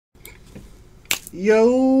Yo,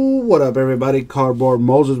 what up, everybody? Cardboard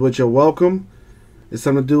Moses with you. Welcome. It's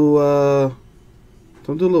time to do a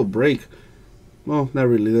little break. Well, not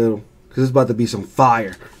really little, because it's about to be some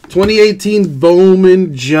fire. 2018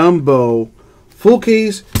 Bowman Jumbo, full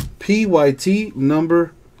case, PYT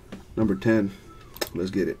number 10.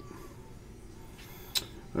 Let's get it.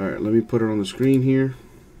 All right, let me put it on the screen here.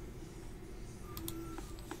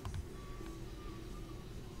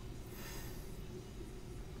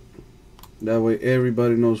 That way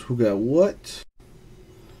everybody knows who got what.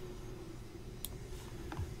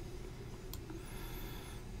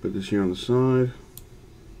 Put this here on the side.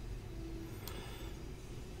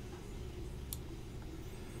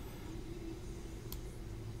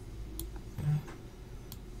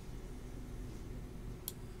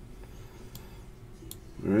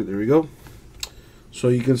 Alright, there we go. So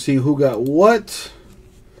you can see who got what.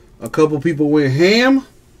 A couple people went ham.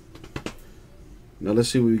 Now let's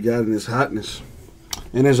see what we got in this hotness.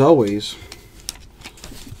 And as always,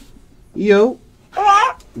 yo,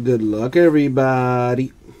 good luck,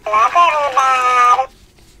 everybody.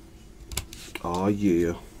 Oh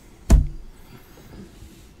yeah.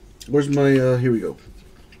 Where's my here we go.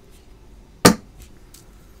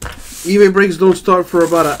 eBay breaks don't start for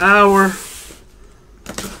about an hour,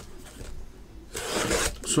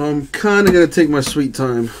 so I'm kind of gonna take my sweet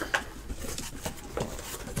time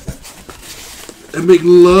and make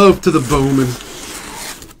love to the Bowman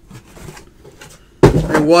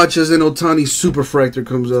and watch as an Ohtani Superfractor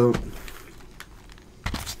comes out,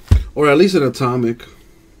 or at least an atomic.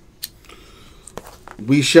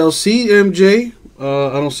 We shall see, MJ.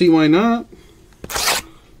 I don't see why not.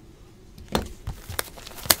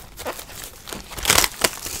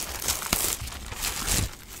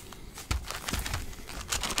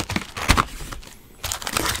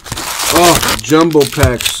 Oh, jumbo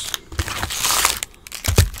packs.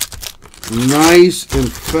 Nice and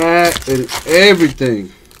fat and everything.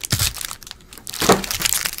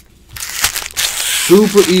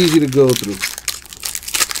 Super easy to go through.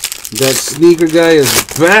 That sneaker guy is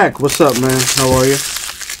back. What's up, man? How are you?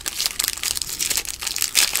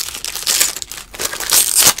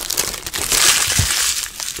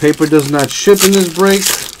 Paper does not ship in this break,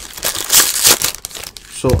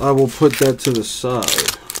 so I will put that to the side.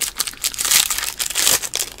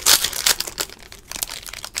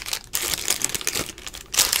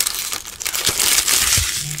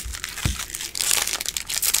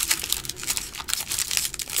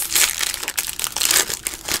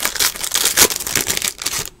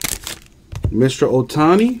 Mr.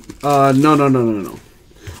 Ohtani? No.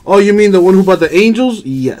 Oh, you mean the one who bought the Angels?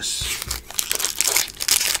 Yes.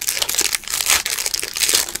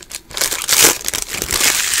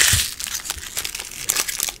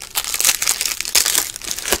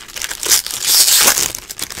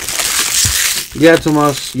 Yeah,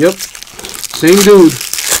 Tomas. Yep. Same dude.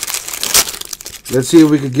 Let's see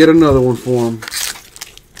if we could get another one for him.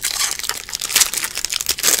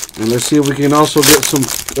 And let's see if we can also get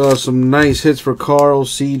some nice hits for Carl,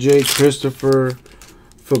 CJ, Christopher,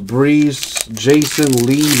 Fabrice, Jason,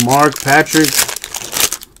 Lee, Mark, Patrick,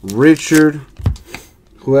 Richard,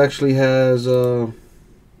 who actually has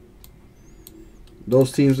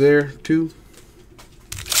those teams there too.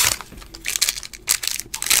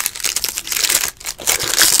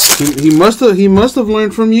 He must have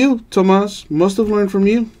learned from you, Tomas. Must have learned from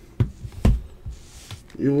you.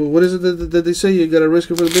 What is it that they say? You gotta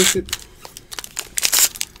risk it for the biscuit?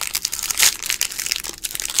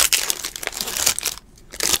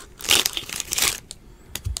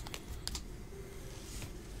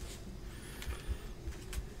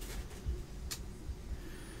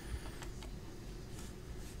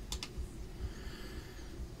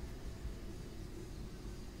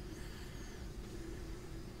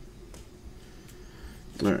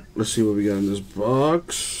 Alright, let's see what we got in this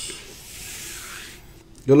box.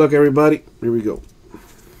 Good luck, everybody. Here we go.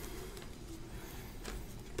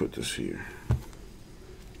 Put this here.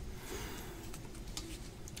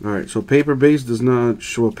 Alright, so paper base does not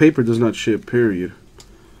show. Paper does not ship, period.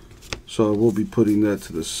 So I will be putting that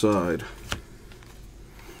to the side.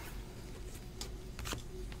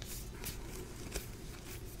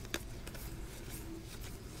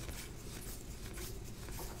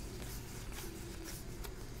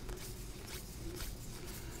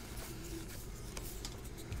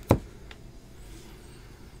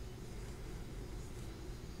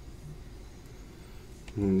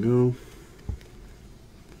 There we go.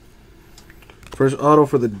 First auto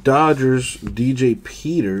for the Dodgers, DJ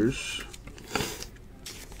Peters.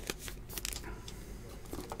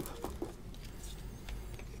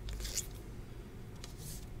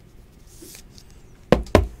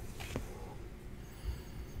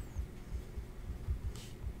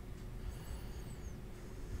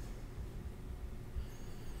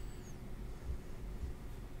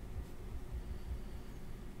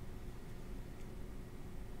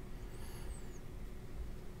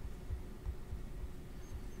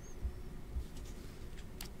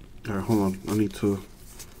 Alright, hold on. I need to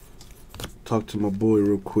talk to my boy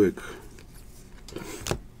real quick.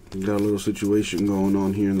 Got a little situation going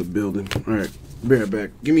on here in the building. Alright, be right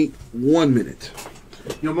back. Give me 1 minute.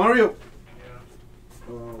 Yo, Mario.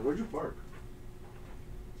 Yeah. Where'd you park?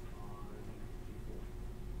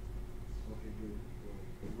 Okay, good. Well,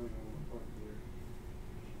 you might not want to park there.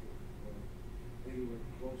 Anywhere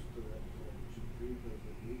close to that G3 because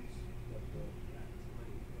it leaks.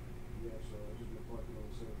 Yeah, so I just been parking on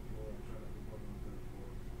the 7th floor. I'm trying to park on the 3rd floor.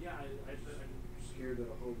 Yeah, I'm scared that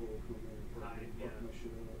a hobo will come in and park my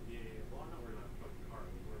shit up. Yeah. Well, I'm not worried about the fucking car.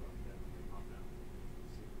 I'm worried about that pop out.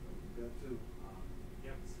 That too.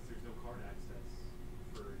 Yeah, but since there's no card access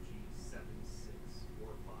for G7, 6,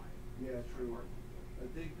 or 5. Yeah, true. I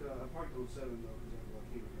think I parked on 7 though because I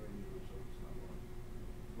came in earlier, so it's not locked.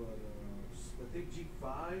 But I think G5,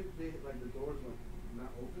 they like the doors like not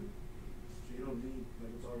open, so you don't need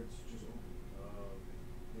like it's just open.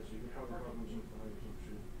 Yeah, so you can park on G5 or some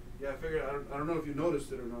shit. Yeah, I figured. I don't know if you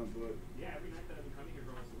noticed it or not, but yeah, every night that I've been coming here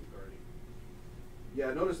for almost a week already. Yeah,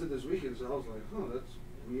 I noticed it this weekend, so I was like, huh, that's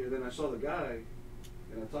weird. Then I saw the guy,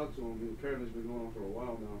 and I talked to him. And apparently, it's been going on for a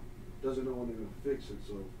while now. Doesn't know when they're gonna fix it,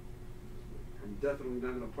 so I'm definitely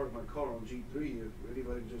not gonna park my car on G3 if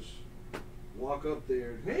anybody just walk up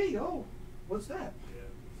there. Hey, yo, what's that?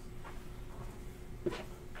 Yeah.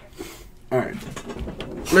 All right,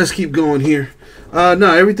 let's keep going here.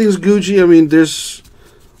 No, everything's Gucci. I mean, there's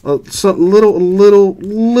some little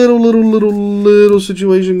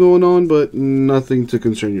situation going on, but nothing to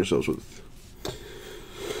concern yourselves with.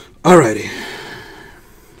 Alrighty,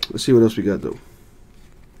 let's see what else we got though.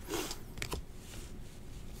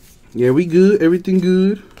 Yeah, we good. Everything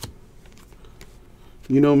good.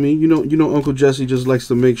 You know me. You know Uncle Jesse just likes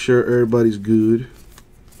to make sure everybody's good.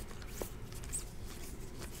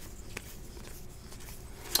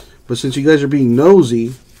 But since you guys are being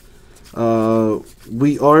nosy,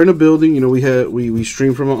 we are in a building. You know, we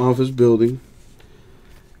stream from an office building,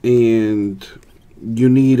 and you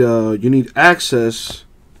need access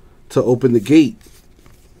to open the gate.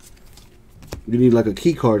 You need like a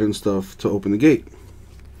key card and stuff to open the gate.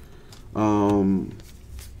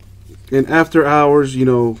 And after hours, you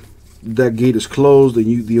know, that gate is closed,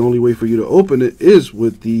 and the only way for you to open it is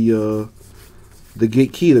with the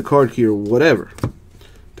gate key, the card key, or whatever.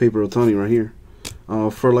 Paper Otani right here.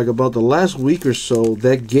 For like about the last week or so,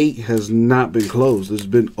 that gate has not been closed. It's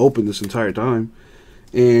been open this entire time.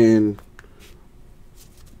 And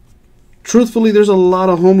truthfully, there's a lot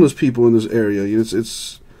of homeless people in this area.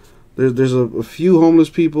 There's a few homeless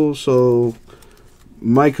people, so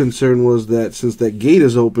my concern was that since that gate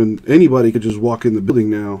is open, anybody could just walk in the building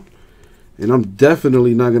now. And I'm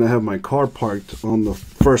definitely not going to have my car parked on the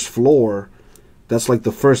first floor. That's like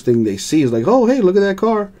the first thing they see is like, oh, hey, look at that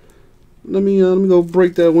car. Let me go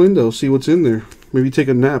break that window, see what's in there. Maybe take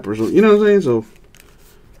a nap or something. You know what I'm saying? So,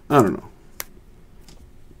 I don't know.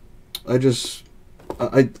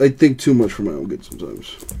 I think too much for my own good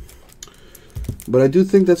sometimes. But I do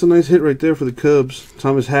think that's a nice hit right there for the Cubs.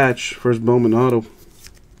 Thomas Hatch, first Bowman auto.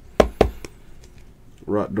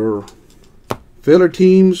 Right there. Filler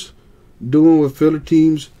teams doing what filler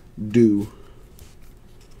teams do.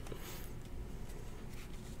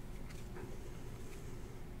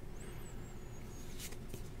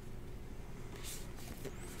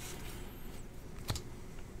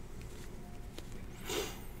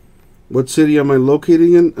 What city am I located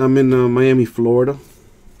in? I'm in Miami, Florida.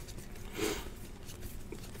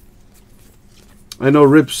 I know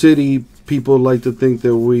Rip City people like to think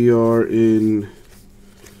that we are in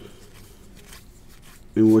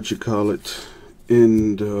what you call it,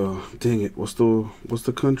 in dang it, what's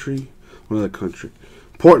the country? Well, not the country.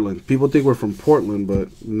 Portland. People think we're from Portland, but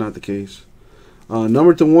not the case.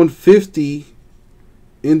 Number to 150,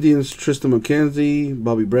 Indians Tristan McKenzie,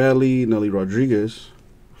 Bobby Bradley, Nelly Rodriguez.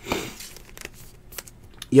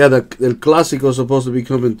 Yeah, the El Clásico is supposed to be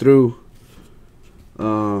coming through.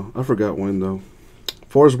 I forgot when though.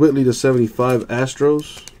 Forrest Whitley to 75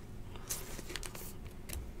 Astros.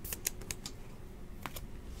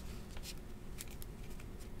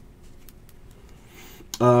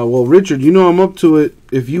 Well, Richard, you know I'm up to it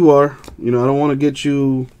if you are. You know, I don't want to get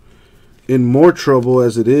you in more trouble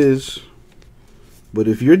as it is. But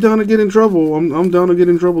if you're down to get in trouble, I'm down to get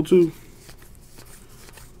in trouble too.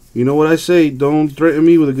 You know what I say, don't threaten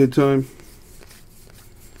me with a good time.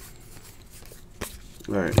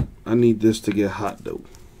 Alright, I need this to get hot though.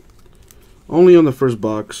 Only on the first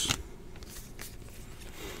box.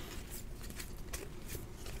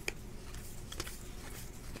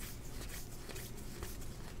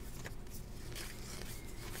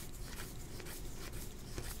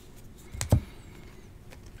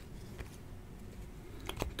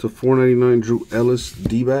 /499 Drew Ellis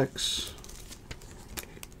D-backs.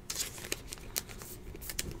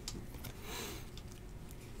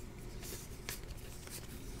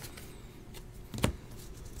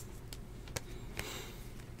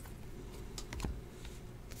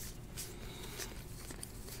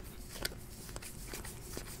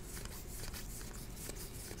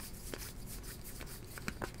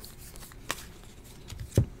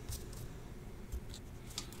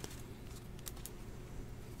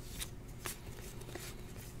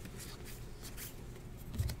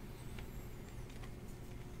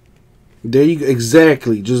 There you go.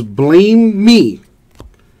 Exactly. Just blame me,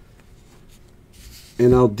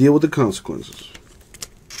 and I'll deal with the consequences.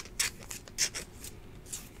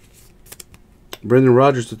 Brendan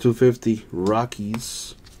Rodgers to 250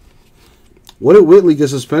 Rockies. What did Whitley get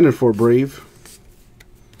suspended for, Brave?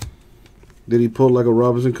 Did he pull like a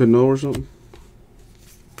Robinson Cano or something?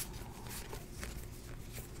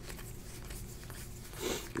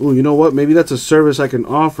 Ooh, you know what? Maybe that's a service I can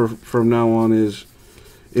offer from now on is,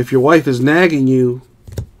 if your wife is nagging you,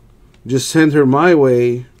 just send her my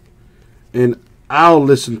way, and I'll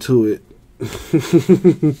listen to it.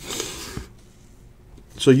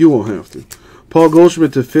 So you won't have to. Paul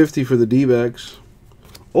Goldschmidt to 50 for the D-backs.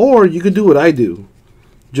 Or you could do what I do.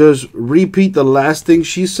 Just repeat the last thing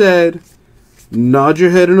she said, nod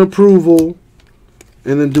your head in approval,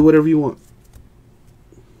 and then do whatever you want.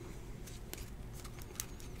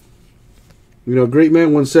 You know, a great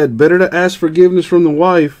man once said, better to ask forgiveness from the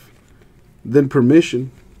wife than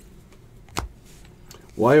permission.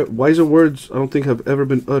 Wiser words I don't think have ever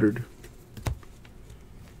been uttered.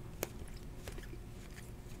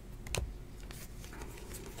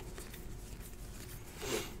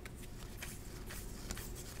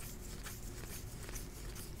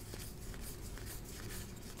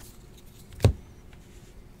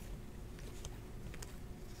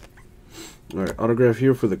 All right, autograph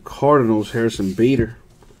here for the Cardinals, Harrison Bader,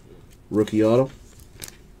 rookie auto.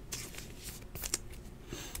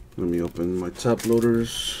 Let me open my top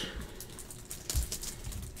loaders.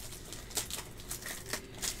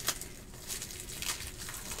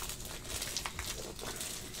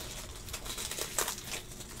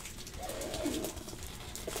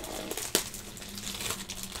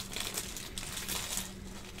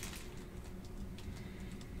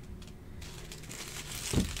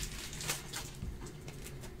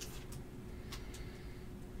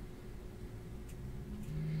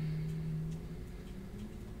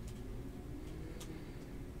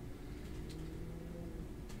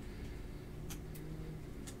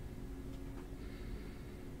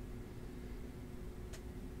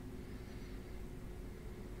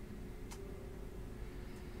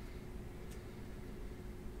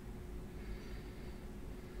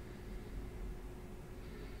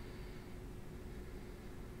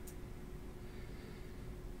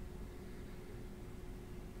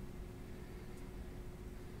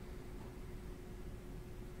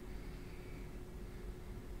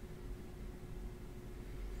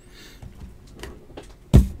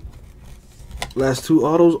 Last two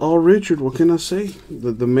autos, all Richard. What can I say?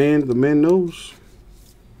 The man knows.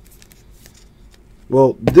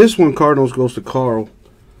 Well, this one Cardinals goes to Carl.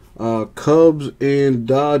 Cubs and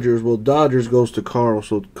Dodgers. Well, Dodgers goes to Carl.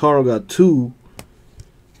 So Carl got two.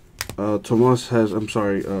 Tomas has. I'm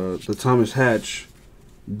sorry. The Thomas Hatch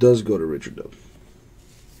does go to Richard though.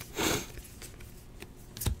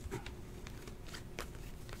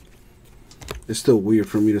 It's still weird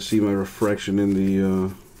for me to see my reflection in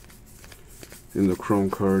the Chrome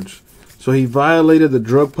cards. So he violated the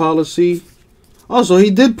drug policy. Also, he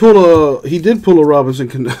did pull a Robinson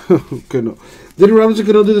Cano. Didn't Robinson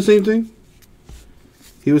Cano do the same thing?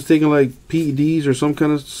 He was taking like PEDs or some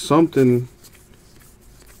kind of something,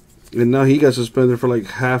 and now he got suspended for like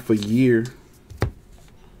half a year.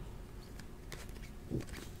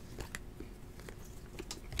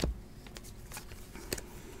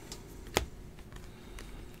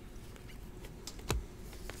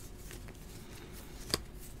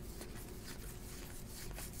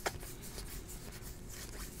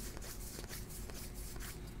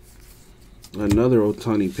 Another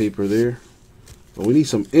Ohtani paper there. But we need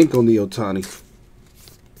some ink on the Ohtani.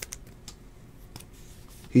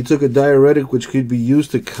 He took a diuretic which could be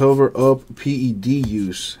used to cover up PED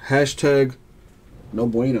use. Hashtag no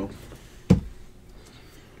bueno.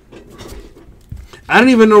 I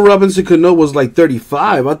didn't even know Robinson Cano was like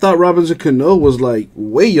 35. I thought Robinson Cano was like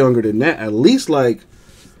way younger than that. At least like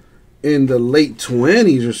in the late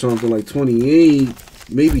 20s or something, like 28,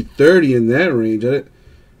 maybe 30 in that range.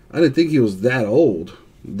 I didn't think he was that old.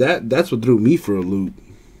 That's what threw me for a loop.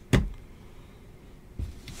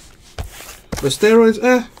 But steroids,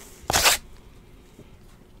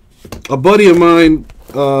 A buddy of mine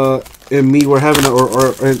and me were having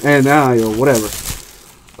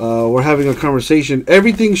we're having a conversation.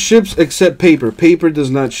 Everything ships except paper. Paper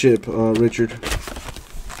does not ship, Richard.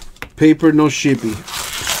 Paper no shippy.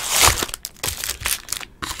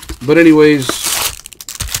 But anyways,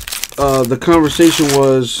 the conversation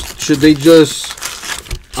was, should they just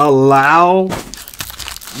allow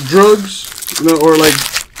drugs, or like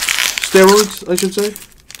steroids, I should say,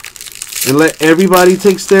 and let everybody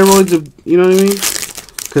take steroids, you know what I mean?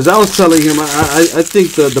 Because I was telling him, I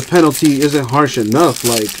think the penalty isn't harsh enough.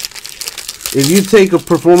 Like, if you take a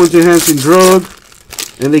performance-enhancing drug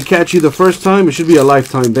and they catch you the first time, it should be a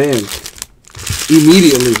lifetime ban.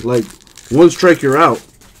 Immediately. Like, one strike, you're out.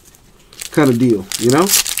 Kind of deal, you know?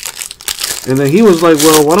 And then he was like,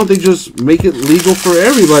 well, why don't they just make it legal for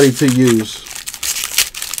everybody to use?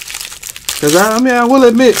 Because, I mean, I will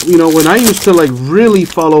admit, when I used to, like, really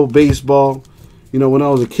follow baseball, when I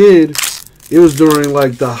was a kid, it was during,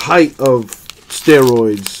 like, the height of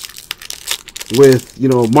steroids with,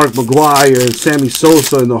 Mark McGwire and Sammy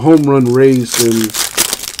Sosa in the home run race and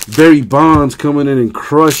Barry Bonds coming in and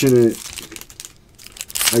crushing it.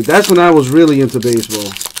 Like, that's when I was really into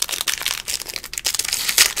baseball.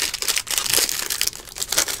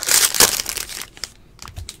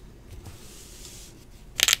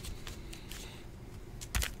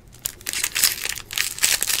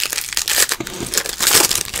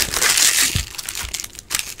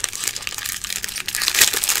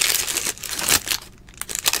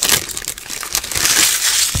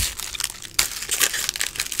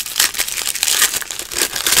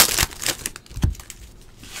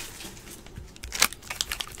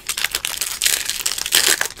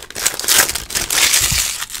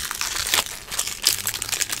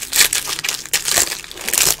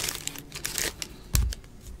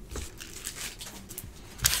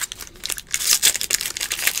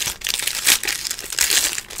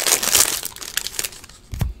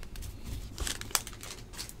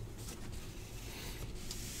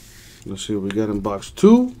 Let's see what we got in box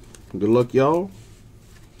 2. Good luck, y'all.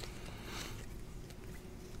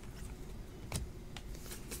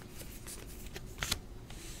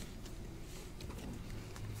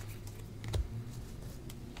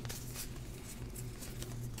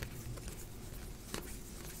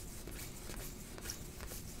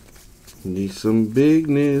 Need some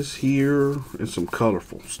bigness here and some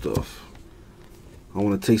colorful stuff. I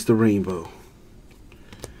want to taste the rainbow.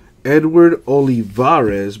 Edward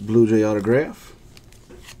Olivares, Blue Jay autograph.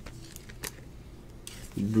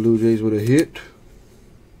 Blue Jays with a hit.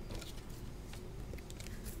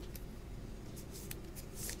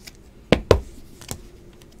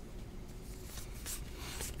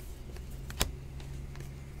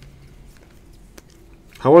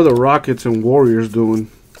 How are the Rockets and Warriors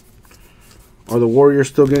doing? Are the Warriors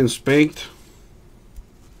still getting spanked?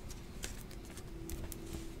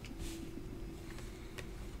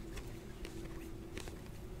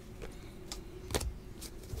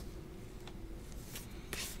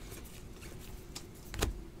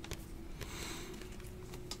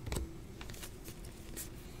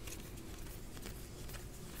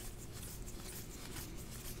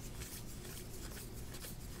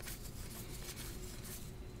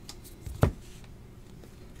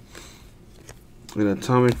 An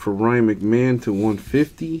atomic for Ryan McMahon to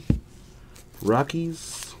 150.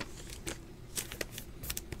 Rockies.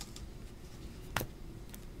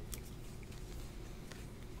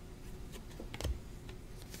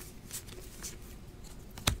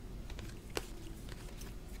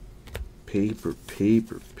 Paper,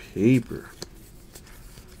 paper, paper.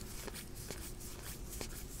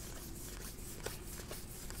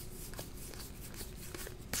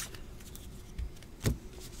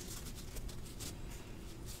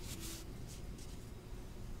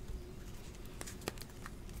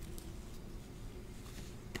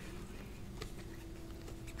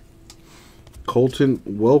 Colton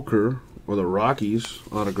Welker or the Rockies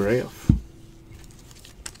autograph.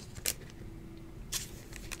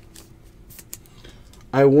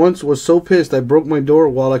 I once was so pissed I broke my door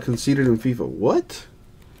while I conceded in FIFA. What?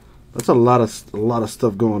 That's a lot of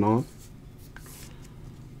stuff going on.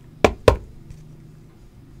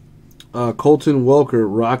 Colton Welker,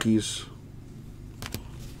 Rockies.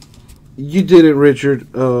 You didn't, Richard.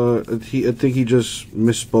 I think he just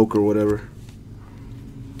misspoke or whatever.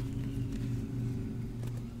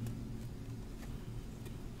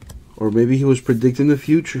 Or maybe he was predicting the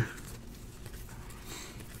future.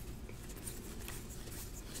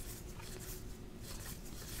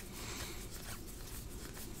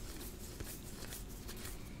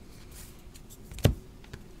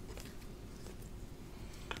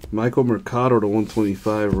 Michael Mercado to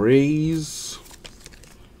 125 Rays.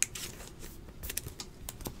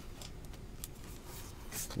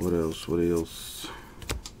 What else? What else?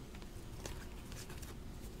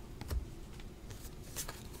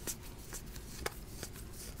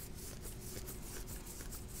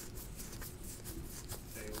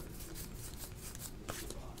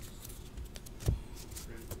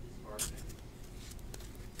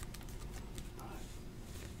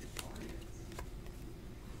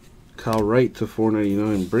 Kyle Wright to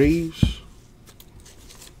 499 Braves.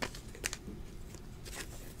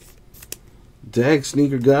 Dag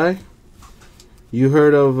sneaker guy. You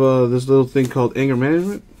heard of this little thing called anger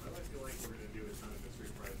management?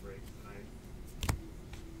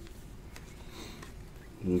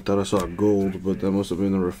 I thought I saw gold, but that must have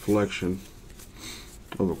been a reflection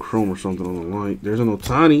of a chrome or something on the light. There's an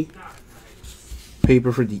Ohtani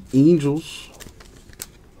paper for the Angels.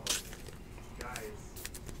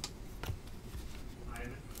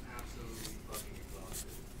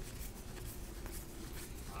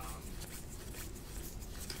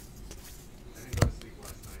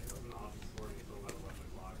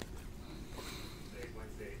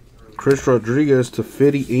 Chris Rodriguez to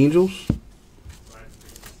 50 Angels.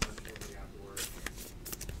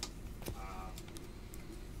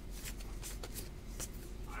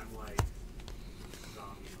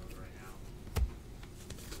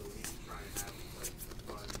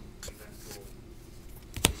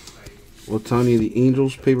 Ohtani of the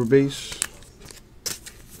Angels paper base.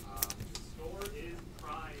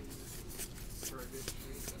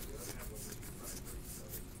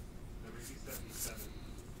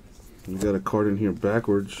 We got a card in here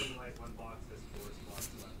backwards.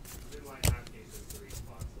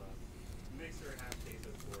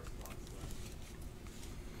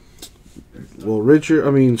 Well, Richard,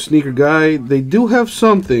 I mean, sneaker guy, they do have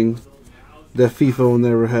something that FIFA will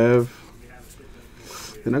never have.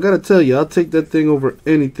 And I gotta tell you, I'll take that thing over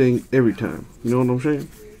anything every time. You know what I'm saying?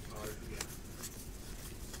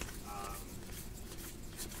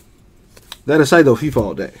 That aside, though, FIFA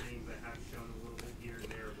all day.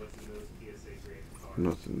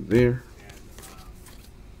 Nothing there.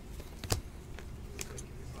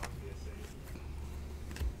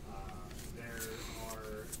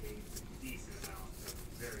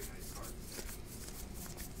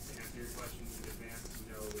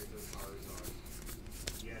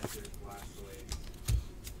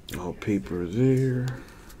 All paper there.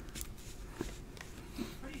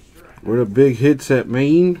 Where the big hits at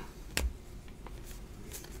Maine?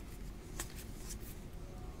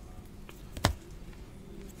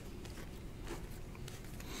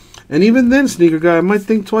 And even then, sneaker guy, I might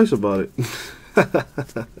think twice about it.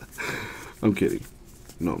 I'm kidding.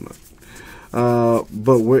 No, I'm not.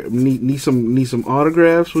 But we need some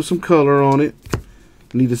autographs with some color on it.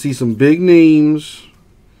 Need to see some big names.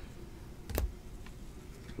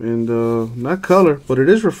 And not color, but it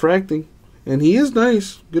is refracting. And he is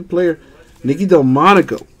nice. Good player. Nicky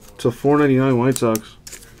Delmonico to 499 White Sox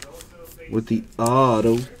with the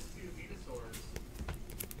auto.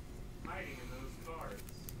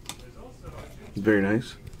 Very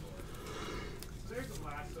nice.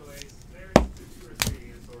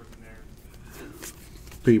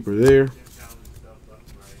 Paper there.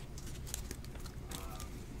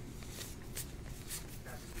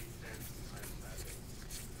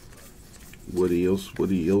 What else?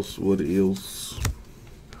 What else? What else?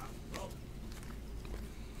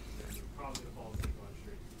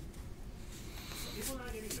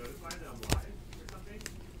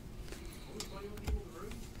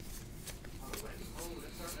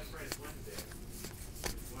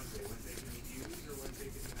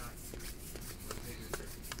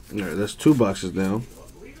 All right, that's 2 boxes now.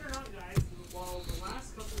 Believe it or not, guys, while the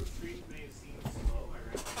last couple of streams may have seemed slow, I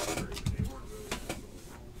ran first, they weren't really that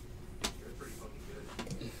slow. They're pretty fucking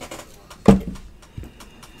good.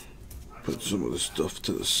 Put some of the stuff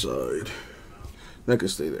to the side. That can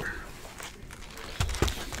stay there.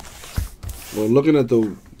 Well, looking at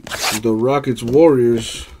the Rockets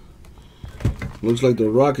Warriors, looks like the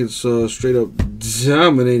Rockets straight up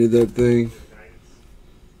dominated that thing.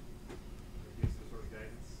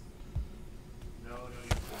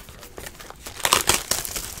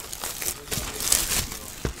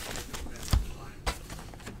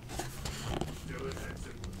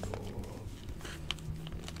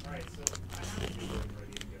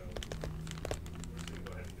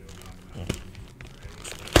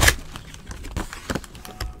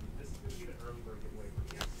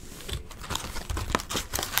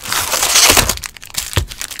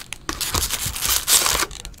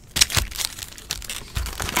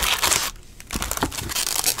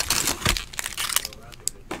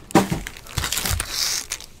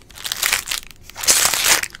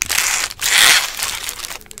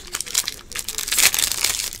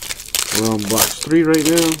 We're on box 3 right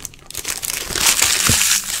now.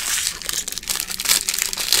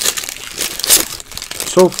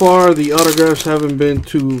 So far, the autographs haven't been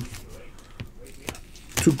too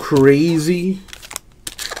crazy.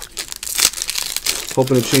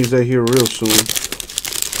 Hoping to change that here real soon.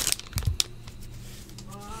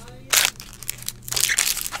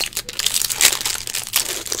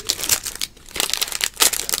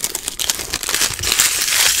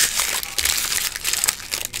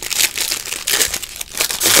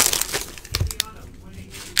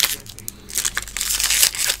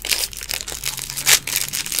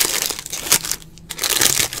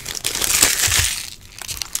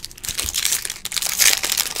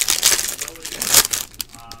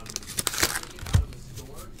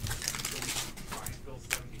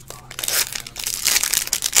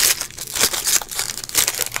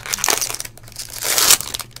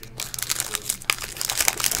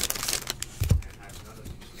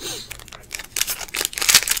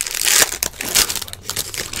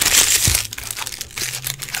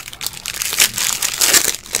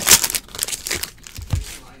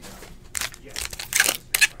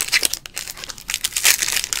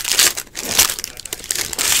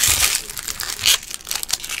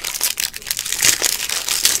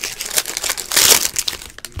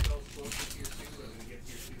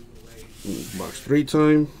 Box 3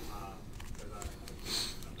 time.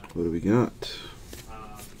 What do we got?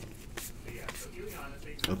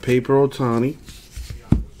 A paper Ohtani.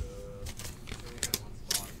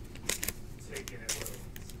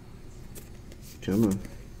 Come on.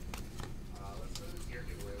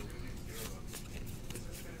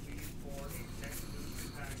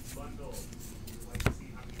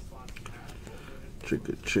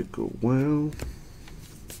 Chicka chicka wow.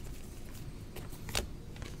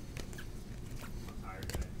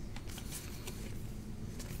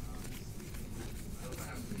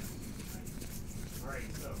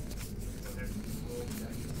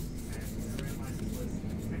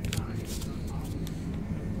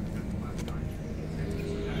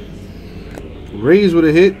 Rays with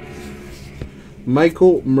a hit.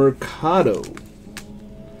 Michael Mercado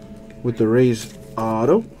with the Rays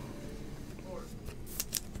auto.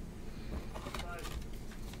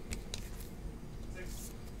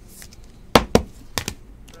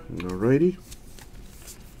 Alrighty.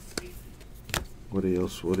 What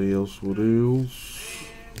else? What else? What else?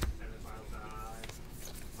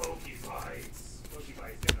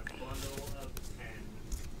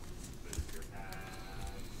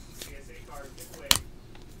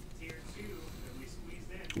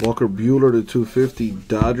 Walker Buehler to 250,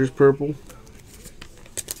 Dodgers purple.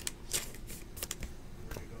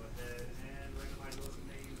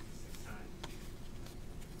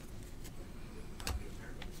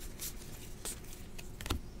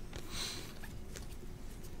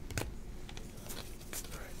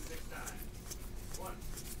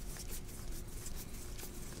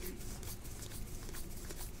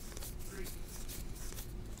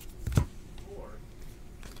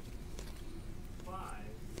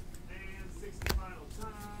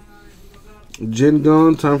 Gin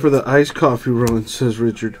gone, time for the iced coffee run, says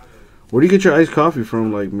Richard. Where do you get your iced coffee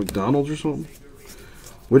from? Like McDonald's or something?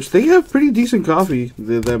 Which they have pretty decent coffee.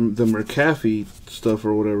 The McCaffey stuff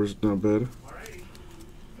or whatever is not bad.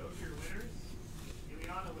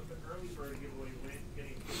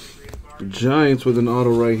 Giants with an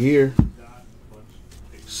auto right here.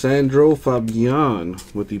 Sandro Fabian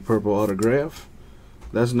with the purple autograph.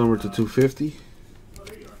 That's numbered to 250.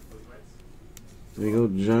 There you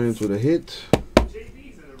go, Giants with a hit.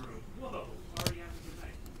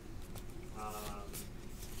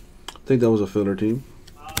 I think that was a filler team.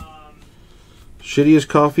 Shittiest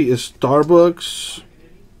coffee is Starbucks.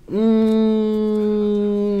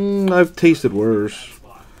 I've tasted worse.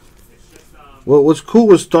 Well, what's cool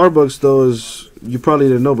with Starbucks though is you probably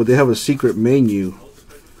didn't know, but they have a secret menu.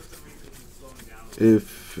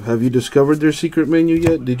 Have you discovered their secret menu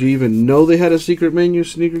yet? Did you even know they had a secret menu,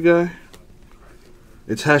 sneaker guy?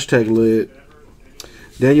 It's hashtag lit.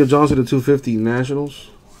 Daniel Johnson to 250 Nationals.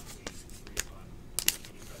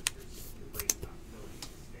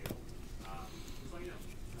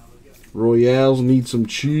 Royales need some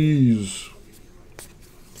cheese.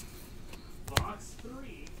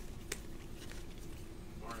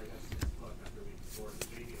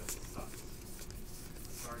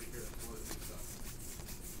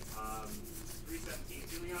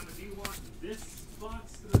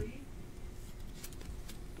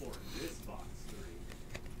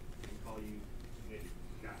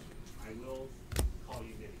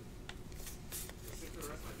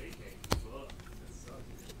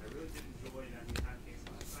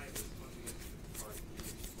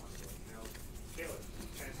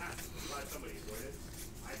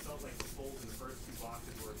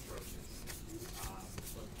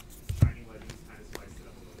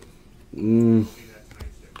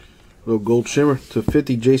 Little gold shimmer to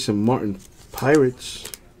 50. Jason Martin, Pirates.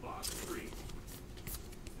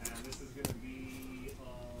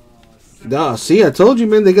 See, I told you,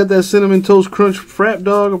 man. They got that Cinnamon Toast Crunch Frap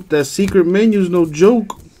Dog. That secret menu's no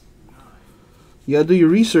joke. You gotta do your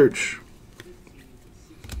research.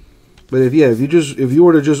 But if you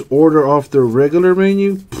were to just order off the regular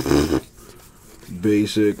menu,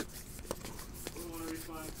 basic.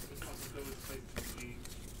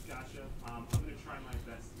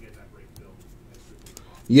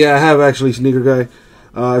 Yeah, I have actually, Sneaker Guy.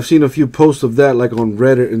 I've seen a few posts of that, like on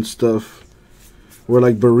Reddit and stuff, where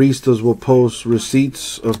like baristas will post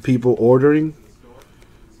receipts of people ordering.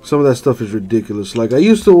 Some of that stuff is ridiculous. Like I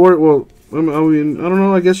used to work. Well, I mean, I don't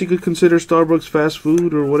know. I guess you could consider Starbucks fast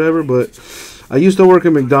food or whatever, but I used to work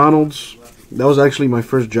at McDonald's. That was actually my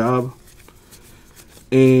first job.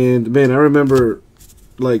 And man, I remember,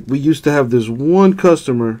 like, we used to have this one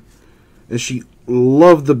customer, and she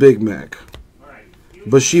loved the Big Mac.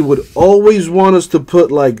 But she would always want us to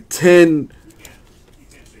put like 10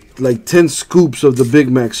 scoops of the Big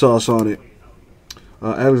Mac sauce on it.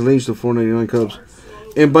 Average range to 4.99 cups.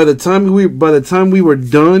 And by the time we were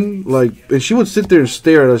done, like, and she would sit there and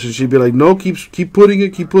stare at us, and she'd be like, "No, keep putting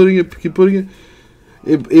it, keep putting it, keep putting it."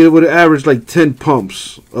 It would average like 10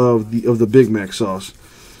 pumps of the Big Mac sauce.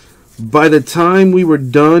 By the time we were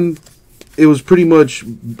done, it was pretty much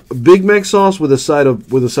Big Mac sauce with a side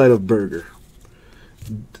of burger.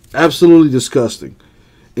 Absolutely disgusting.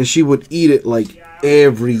 And she would eat it like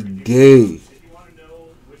every day.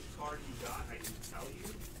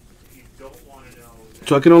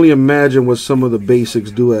 So I can only imagine what some of the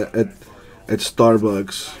basics do at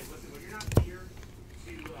Starbucks.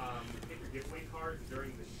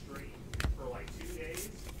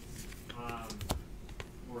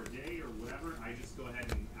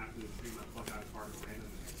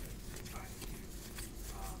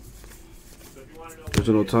 There's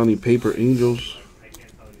an Otani Paper Angels.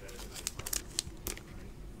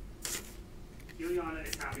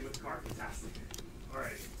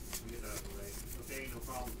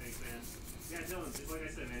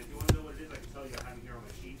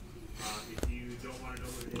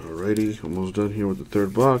 Alrighty, almost done here with the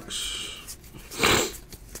third box.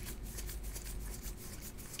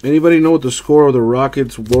 Anybody know what the score of the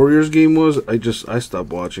Rockets-Warriors game was? I stopped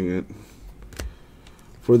watching it.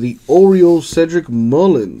 For the Orioles, Cedric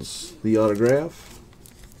Mullins, the autograph.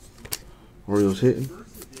 Orioles hitting.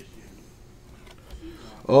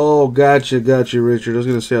 Oh, gotcha, Richard. I was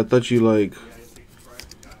gonna say, I thought you like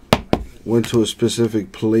went to a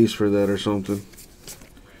specific place for that or something.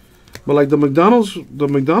 But like the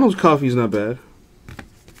McDonald's coffee is not bad.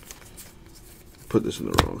 Put this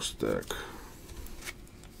in the wrong stack.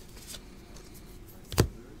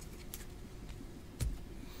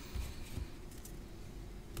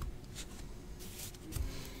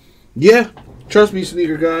 Yeah, trust me,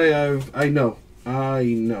 Sneaker Guy. I know.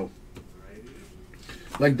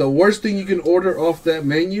 Like the worst thing you can order off that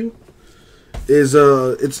menu is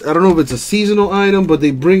it's, I don't know if it's a seasonal item, but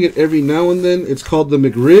they bring it every now and then. It's called the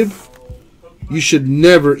McRib. You should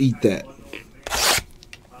never eat that.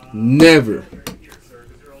 Never.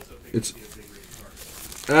 It's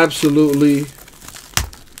absolutely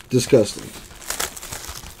disgusting.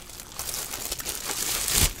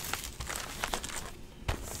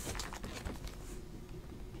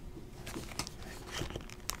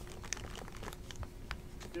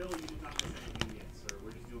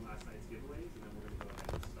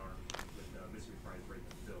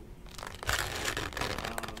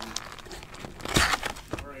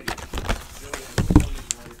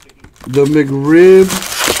 The McRib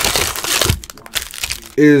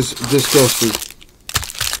is disgusting.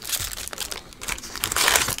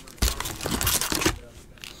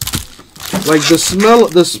 Like the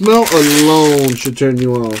smell alone should turn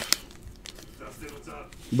you off.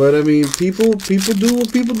 But I mean, people do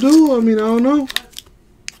what people do. I mean, I don't know.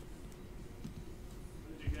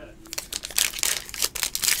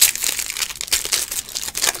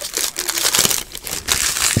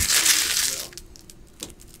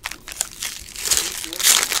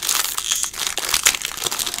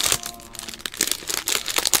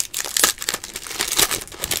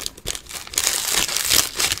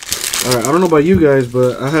 Alright, I don't know about you guys,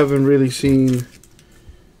 but I haven't really seen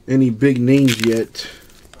any big names yet.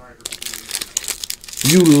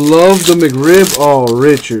 You love the McRib? Oh,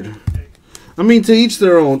 Richard. I mean, to each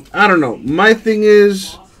their own. I don't know. My thing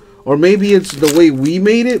is, or maybe it's the way we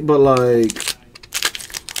made it, but like,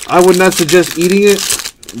 I would not suggest eating it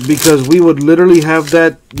because we would literally have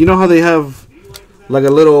that. You know how they have like a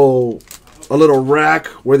little rack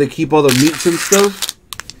where they keep all the meats and stuff?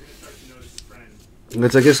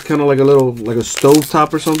 It's, I guess, kind of like a little, like a stove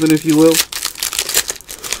top or something, if you will.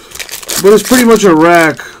 But it's pretty much a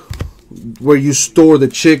rack where you store the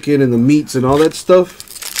chicken and the meats and all that stuff.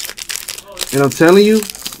 And I'm telling you,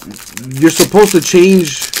 you're supposed to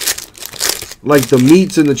change like the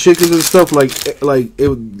meats and the chickens and stuff. Like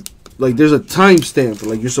there's a timestamp.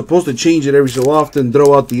 Like you're supposed to change it every so often.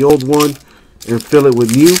 Throw out the old one and fill it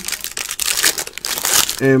with new.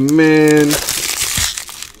 And man,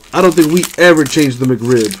 I don't think we ever changed the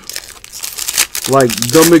McRib. Like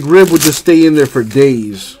the McRib would just stay in there for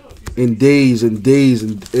days and days and days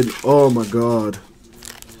and oh my god.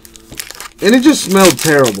 And it just smelled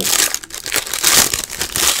terrible.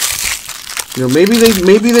 You know, maybe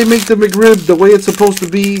they make the McRib the way it's supposed to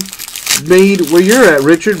be made where you're at,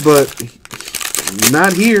 Richard, but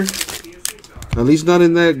not here. At least not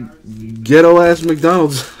in that ghetto ass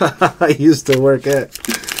McDonald's I used to work at.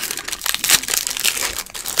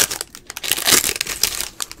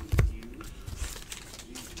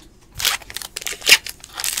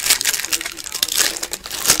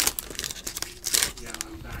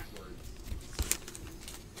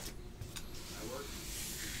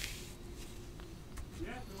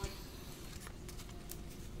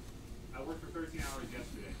 I worked for 13 hours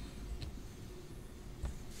yesterday,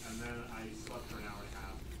 and then I slept for an hour and a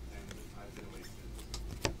half, and I've been wasted.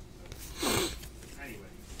 So,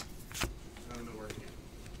 anyway, I'm gonna work again.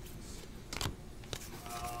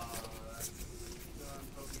 That's done.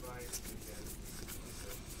 Pokebite.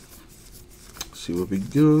 See what we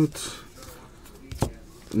got.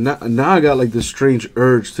 Now I got like this strange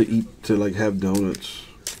urge to eat, to like have donuts.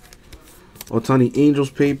 Otani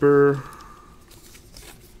Angels paper.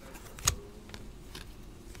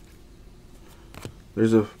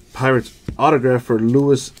 There's a Pirates autograph for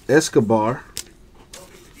Luis Escobar.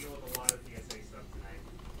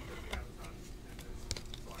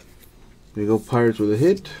 There you go, Pirates with a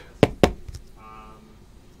hit.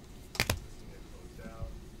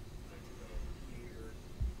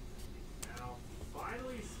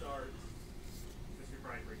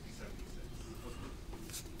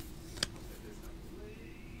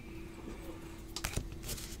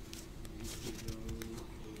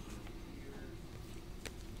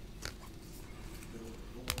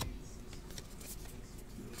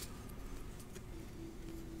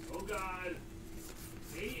 God,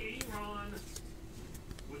 Aaron,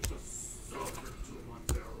 with the sucker 2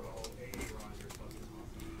 months in a row. Aaron, you're fucking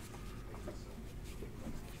awesome.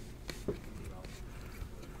 Thank you so much.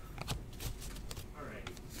 Alright.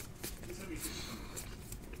 276.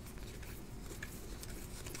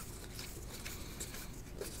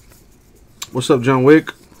 What's up, John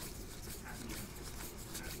Wick?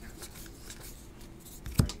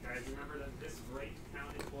 Guys, remember that this break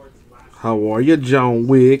counted towards last. How are you, John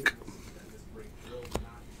Wick?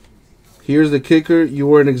 Here's the kicker. You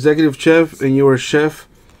were an executive chef, and you were a chef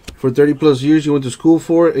for 30 plus years. You went to school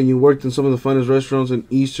for it, and you worked in some of the finest restaurants in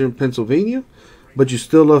eastern Pennsylvania, but you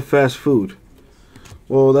still love fast food.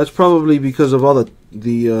 Well, that's probably because of all the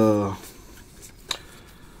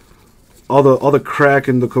crack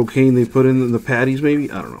and the cocaine they put in the patties, maybe?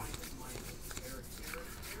 I don't know.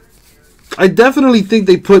 I definitely think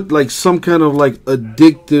they put like some kind of like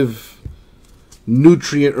addictive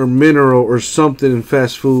nutrient or mineral or something in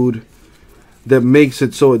fast food that makes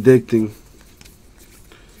it so addicting.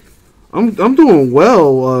 I'm doing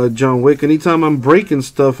well, John Wick. Anytime I'm breaking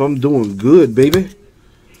stuff, I'm doing good, baby.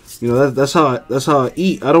 You know, that's how I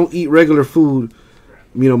eat. I don't eat regular food.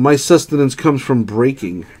 You know, my sustenance comes from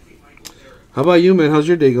breaking. How about you, man? How's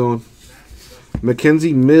your day going?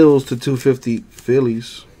 Mackenzie Mills to 250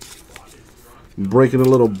 Phillies. Breaking a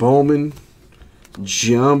little Bowman.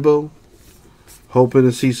 Jumbo. Hoping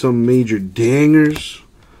to see some major dingers.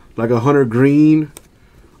 Like a Hunter Green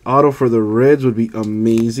auto for the Reds would be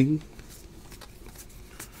amazing.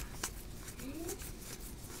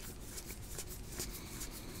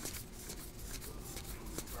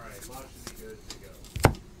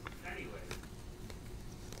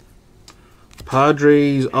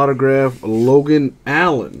 Padres autograph Logan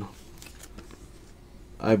Allen.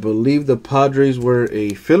 I believe the Padres were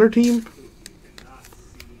a filler team.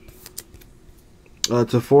 To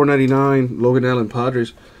 $4.99 Logan Allen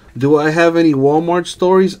Padres. Do I have any Walmart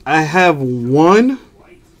stories? I have one.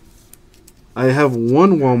 I have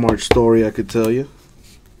one Walmart story I could tell you.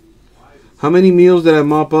 How many meals did I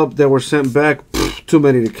mop up that were sent back? Pfft, too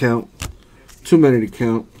many to count. Too many to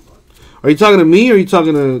count. Are you talking to me or are you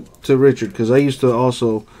talking to Richard? Because I used to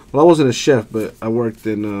also... Well, I wasn't a chef, but I worked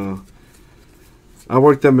in... I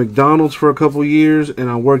worked at McDonald's for a couple years, and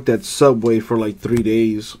I worked at Subway for like 3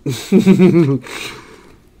 days.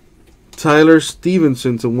 Tyler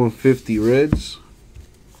Stevenson to 150 Reds.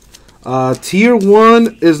 Tier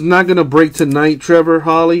 1 is not going to break tonight, Trevor,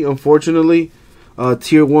 Holly, unfortunately.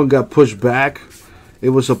 Tier 1 got pushed back. It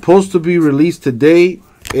was supposed to be released today.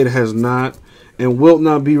 It has not, and will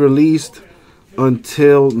not be released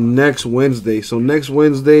until next Wednesday. So next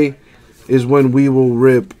Wednesday is when we will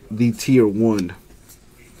rip the Tier 1.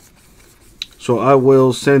 So I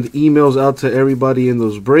will send emails out to everybody in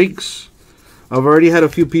those breaks. I've already had a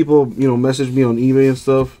few people, message me on eBay and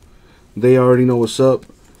stuff. They already know what's up.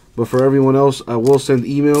 But for everyone else, I will send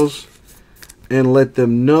emails and let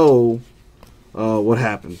them know what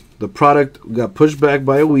happened. The product got pushed back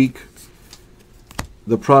by a week.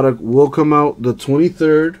 The product will come out the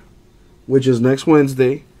 23rd, which is next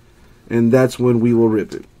Wednesday, and that's when we will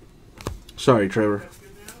rip it. Sorry, Trevor.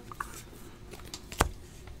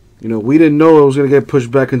 We didn't know it was going to get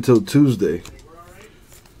pushed back until Tuesday.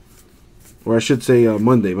 Or I should say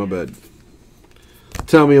Monday, my bad.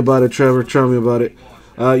 Tell me about it, Trevor. Tell me about it.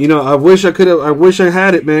 I wish I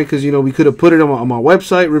had it, man, because, we could have put it on my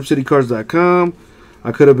website, ripcitycards.com.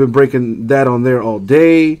 I could have been breaking that on there all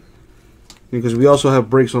day, because we also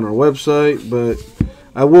have breaks on our website. But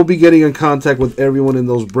I will be getting in contact with everyone in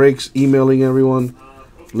those breaks, emailing everyone,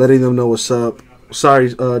 letting them know what's up.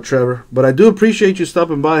 Sorry, Trevor, but I do appreciate you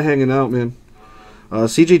stopping by, hanging out, man.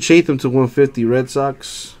 CJ Chatham to 150, Red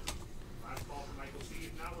Sox.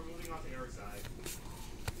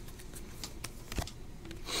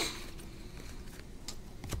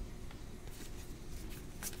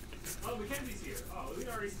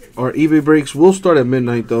 Our eBay breaks will start at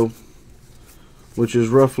midnight, though, which is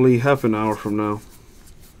roughly half an hour from now.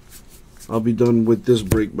 I'll be done with this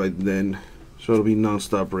break by then, so it'll be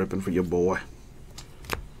non-stop ripping for your boy.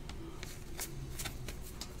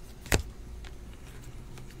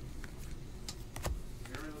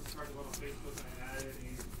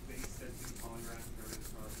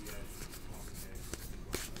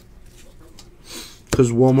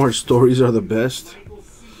 Because Walmart stories are the best.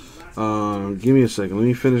 Give me a second. Let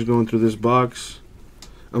me finish going through this box.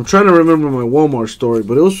 I'm trying to remember my Walmart story,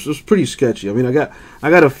 but it was pretty sketchy. I mean, I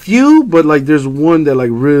got a few, but like there's one that like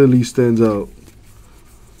really stands out.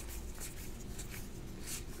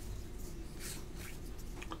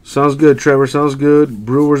 Sounds good, Trevor. Sounds good.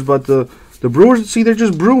 Brewers about the Brewers. See, they're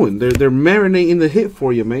just brewing. They're marinating the hit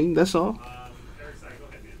for you, man. That's all.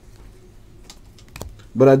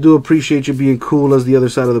 But I do appreciate you being cool as the other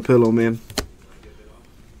side of the pillow, man.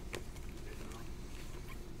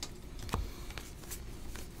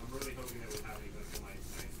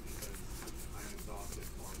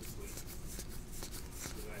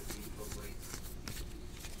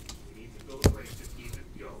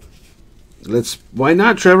 Why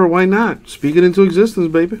not, Trevor? Why not? Speak it into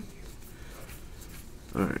existence, baby.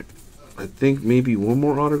 Alright. I think maybe one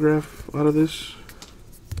more autograph out of this.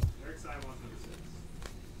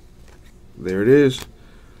 There it is.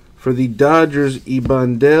 For the Dodgers,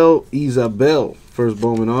 Ibandel Isabel. First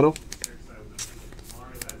Bowman auto.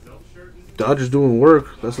 Dodgers doing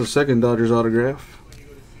work. That's the second Dodgers autograph.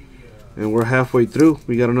 And we're halfway through.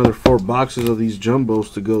 We got another 4 boxes of these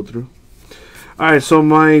jumbos to go through. Alright, so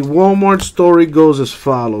my Walmart story goes as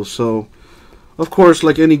follows. So, of course,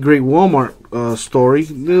 like any great Walmart story,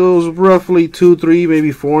 it was roughly 2, 3,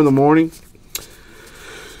 maybe 4 in the morning.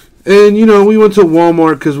 And, we went to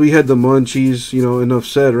Walmart because we had the munchies, enough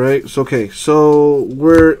said, right? So, okay, so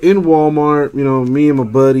we're in Walmart, me and my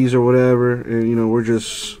buddies or whatever, and, we're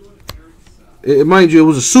just, mind you, it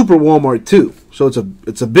was a super Walmart too. So it's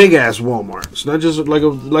a big-ass Walmart. It's not just like a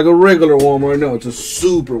regular Walmart, no, it's a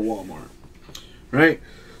super Walmart. Right?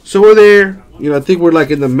 So we're there, I think we're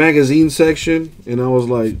like in the magazine section, and I was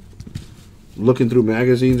like looking through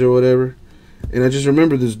magazines or whatever, and I just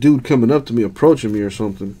remember this dude coming up to me, approaching me or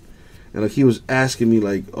something, and like he was asking me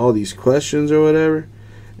like all these questions or whatever,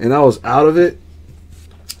 and I was out of it.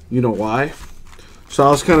 You know why? So I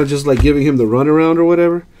was kind of just like giving him the runaround or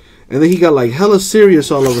whatever, and then he got like hella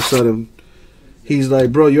serious all of a sudden. He's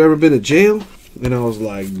like, "Bro, you ever been to jail?" And I was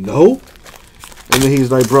like, "No." And then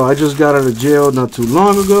he's like, "Bro, I just got out of jail not too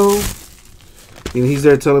long ago." And he's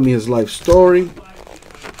there telling me his life story.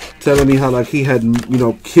 Telling me how like he had,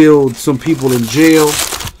 killed some people in jail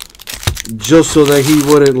just so that he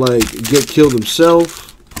wouldn't like get killed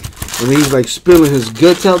himself. And then he's like spilling his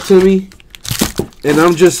guts out to me. And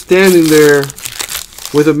I'm just standing there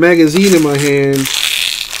with a magazine in my hand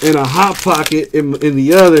and a hot pocket in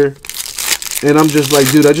the other. And I'm just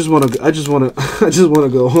like, dude, I just want to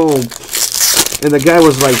go home. And the guy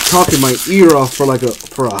was like talking my ear off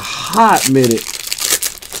for a hot minute.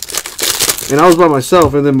 And I was by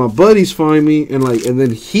myself, and then my buddies find me, and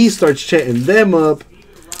then he starts chatting them up,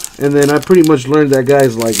 and then I pretty much learned that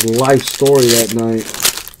guy's like life story that night.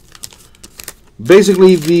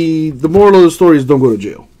 Basically, the moral of the story is don't go to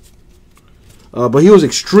jail. But he was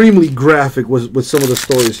extremely graphic with some of the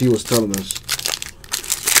stories he was telling us.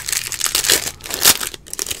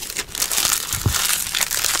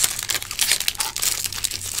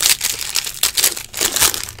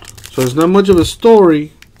 So it's not much of a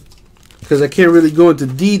story because I can't really go into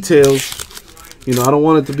details. You know, I don't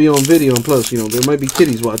want it to be on video, and plus, you know, there might be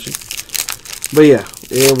kiddies watching. But yeah,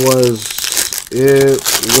 it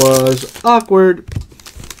was awkward.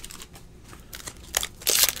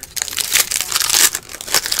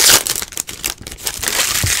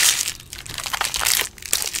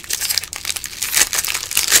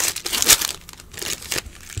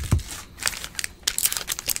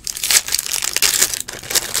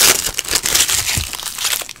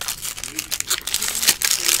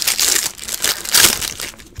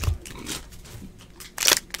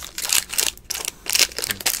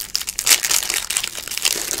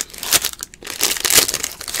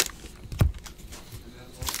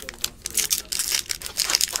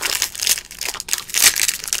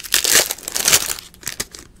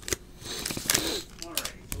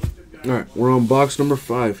 Alright, we're on box number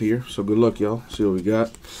 5 here. So good luck, y'all. See what we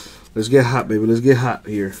got. Let's get hot, baby. Let's get hot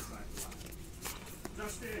here.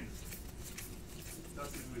 Dustin, who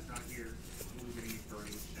is not here, will be getting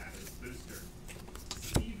Burning Shadows booster.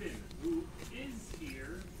 Steven, who is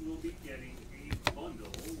here, will be getting a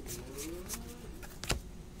bundle.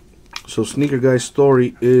 So Sneaker Guy's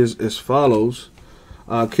story is as follows.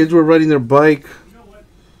 Kids were riding their bike,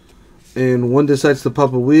 and one decides to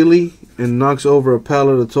pop a wheelie and knocks over a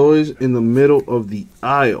pallet of toys in the middle of the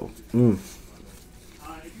aisle. If you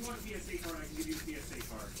want a PSA card, I can give you a PSA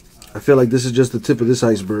card. I feel like this is just the tip of this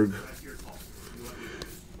iceberg. That's your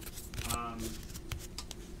call.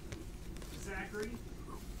 Zachary?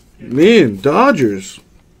 Man, Dodgers.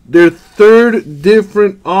 Their third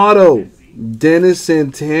different auto. Dennis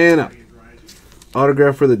Santana.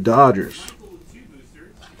 Autograph for the Dodgers.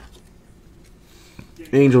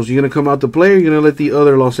 Angels, you going to come out to play, or you going to let the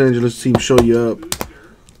other Los Angeles team show you up?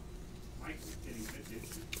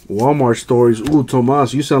 Walmart stories. Ooh,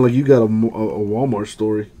 Tomas, you sound like you got a Walmart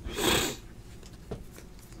story.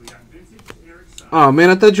 Oh, man,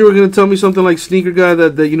 I thought you were going to tell me something like Sneaker Guy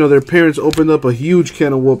that, you know, their parents opened up a huge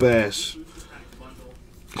can of whoop ass.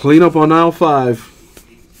 Clean up on aisle 5.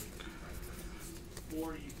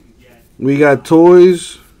 We got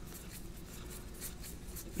toys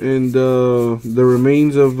and the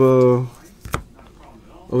remains of a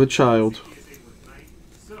child.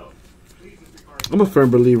 I'm a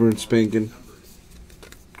firm believer in spanking.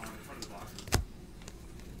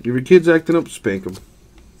 If your kid's acting up, spank them.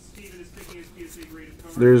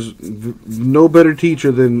 There's no better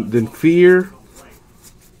teacher than fear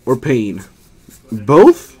or pain.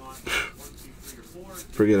 Both?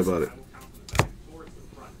 Forget about it.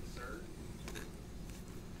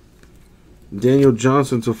 Daniel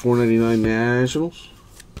Johnson to 499 Nationals.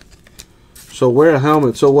 So wear a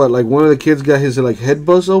helmet. So what? Like one of the kids got his like head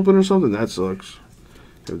bust open or something? That sucks.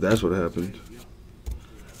 If that's what happened.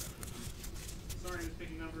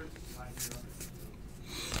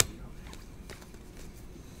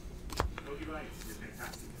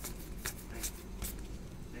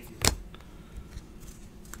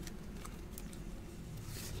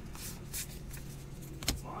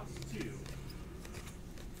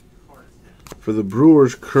 For the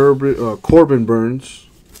Brewers, Corbin Burns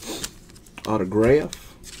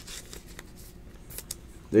autograph.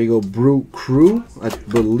 There you go, Brew Crew. I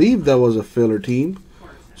believe that was a filler team.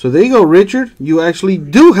 So there you go, Richard. You actually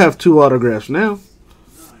do have 2 autographs now.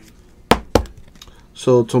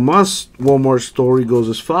 So Tomas' Walmart story goes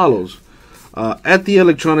as follows. At the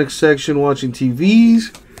electronics section watching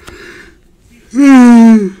TVs.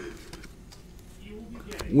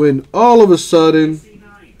 When all of a sudden...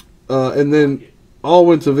 and then all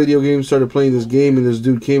went to video games, started playing this game, and this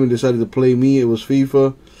dude came and decided to play me. It was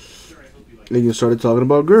FIFA. And you started talking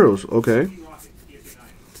about girls. Okay.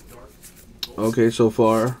 Okay, so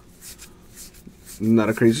far, not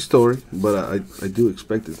a crazy story, but I do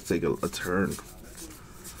expect it to take a turn.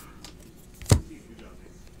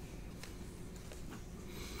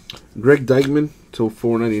 Greg Deichmann till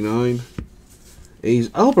 499. I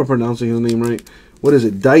hope I'm pronouncing his name right. What is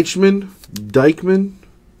it? Deichmann?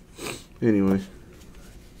 Anyway,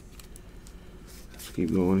 let's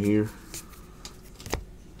keep going here.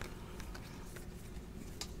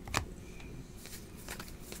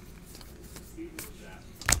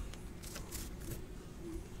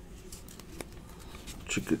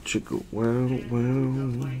 Chicka, wow.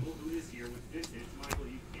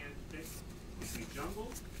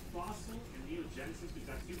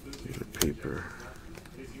 Paper.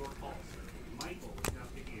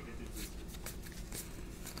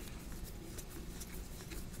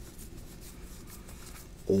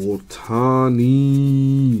 Ohtani.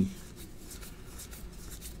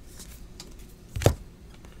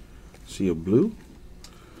 See a blue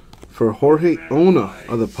for Jorge Ona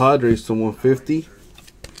of the Padres to 150.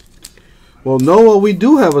 Well, Noah, we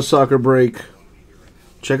do have a soccer break.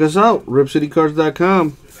 Check us out,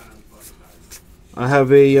 ripcitycards.com. I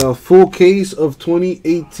have a full case of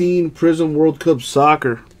 2018 Prism World Cup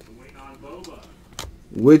Soccer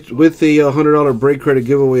with a $100 break credit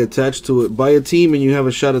giveaway attached to it. Buy a team and you have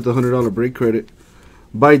a shot at the $100 break credit.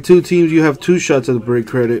 Buy 2 teams, you have 2 shots at the break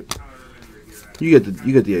credit. You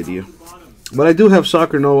get the idea. But I do have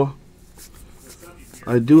soccer, Noah.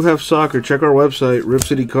 I do have soccer. Check our website,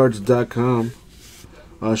 ripcitycards.com.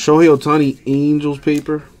 Shohei Ohtani Angels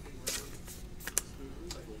paper.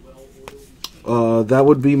 That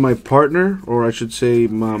would be my partner, or I should say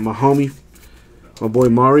my homie, my boy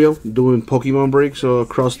Mario, doing Pokemon breaks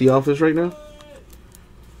across the office right now.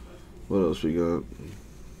 What else we got?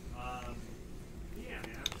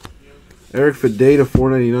 Eric Fedde to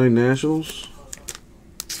 499 Nationals.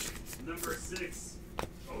 Number 6,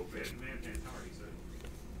 open. Man, how are you, sir?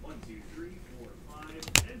 1, 2, 3, 4,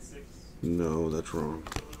 5, and 6. No, that's wrong.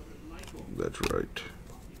 That's right.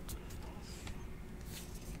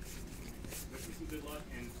 Wish him some good luck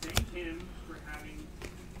and thank him for having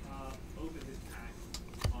opened his pack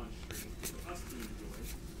on stream for us to enjoy.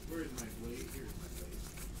 Where is my blade? Here's my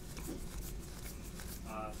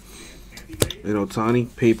blade. And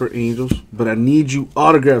Ohtani paper Angels, but I need you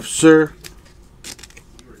autographed, sir.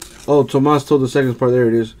 Oh, Tomas told the second part. There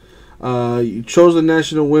it is. You chose the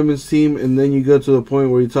national women's team, and then you go to the point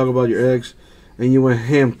where you talk about your ex, and you went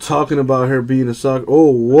ham talking about her being a soccer.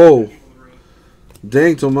 Oh, whoa.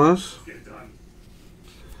 Dang, Tomas.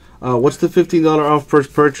 What's the $15 off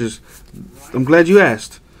first purchase? I'm glad you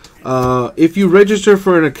asked. If you register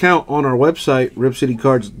for an account on our website,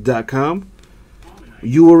 ripcitycards.com,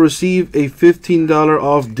 you will receive a $15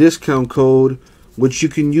 off discount code, which you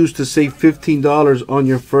can use to save $15 on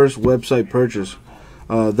your first website purchase.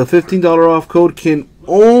 The $15 off code can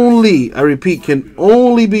only, I repeat, can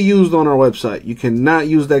only be used on our website. You cannot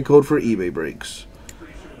use that code for eBay breaks.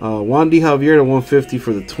 Wandy Javier to 150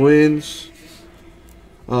 for the Twins.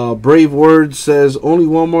 Brave Words says, only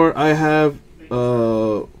Walmart I have.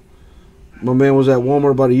 My man was at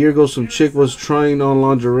Walmart about a year ago. Some chick was trying on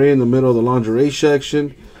lingerie in the middle of the lingerie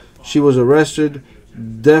section. She was arrested.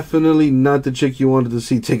 Definitely not the chick you wanted to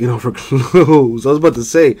see taking off her clothes. I was about to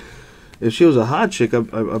say, if she was a hot chick, I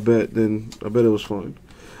bet it was fine.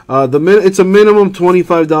 It's a minimum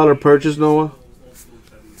 $25 purchase, Noah.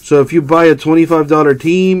 So if you buy a $25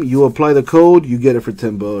 team, you apply the code, you get it for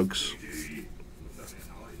 $10.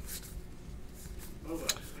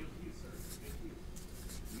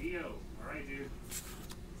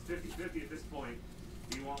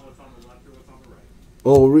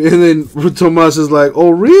 Oh, and then Tomas is like, oh,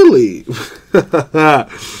 really?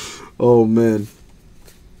 Oh, man.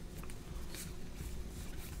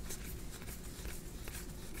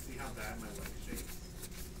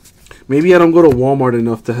 Maybe I don't go to Walmart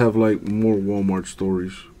enough to have, like, more Walmart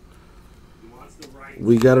stories.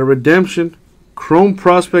 We got a redemption. Chrome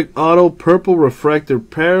Prospect Auto Purple Refractor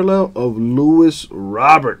Parallel of Lewis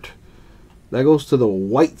Robert. That goes to the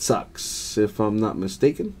White Sox, if I'm not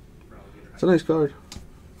mistaken. It's a nice card.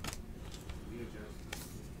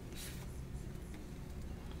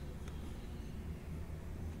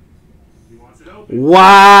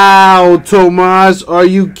 Wow, Tomas, are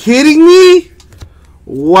you kidding me?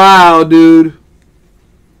 Wow, dude.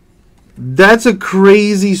 That's a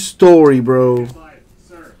crazy story, bro.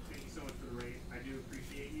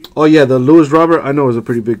 Oh, yeah, the Lewis Robert, I know, is a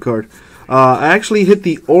pretty big card. I actually hit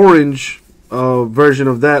the orange version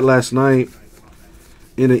of that last night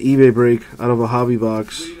in an eBay break out of a hobby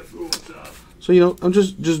box. So, you know, I'm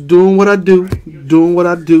just doing what I do. Doing what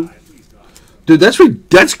I do. Dude,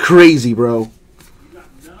 that's crazy, bro.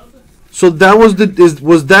 So that was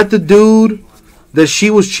was that the dude that she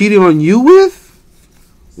was cheating on you with?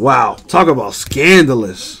 Wow, talk about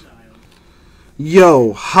scandalous.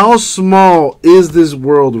 Yo, how small is this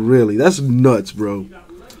world really? That's nuts, bro.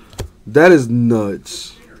 That is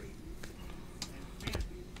nuts.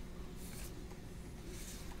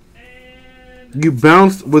 You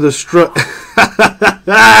bounced with a strut.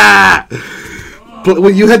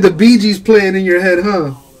 When you had the Bee Gees playing in your head,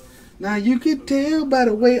 huh? Now you can tell by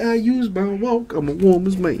the way I use my walk, I'm a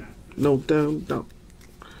woman's mate. No doubt.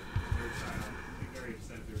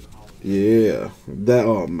 Yeah, that.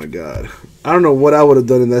 Oh my God, I don't know what I would have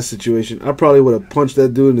done in that situation. I probably would have punched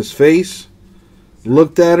that dude in his face,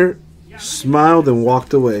 looked at her, smiled, and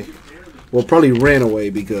walked away. Well, probably ran away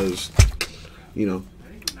because, you know,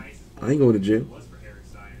 I ain't going to jail.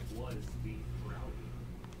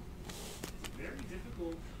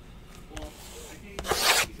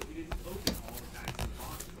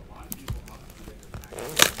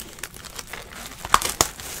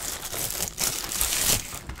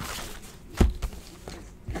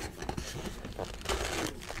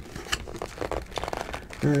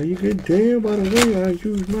 You can tell by the way I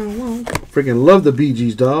use my wallet. Freaking love the Bee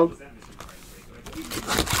Gees, dog.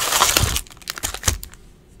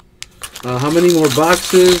 How many more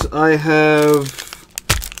boxes? I have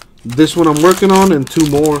this one I'm working on and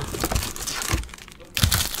 2 more.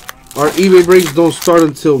 Our eBay breaks don't start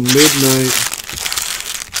until midnight,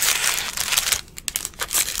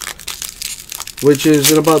 which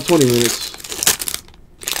is in about 20 minutes.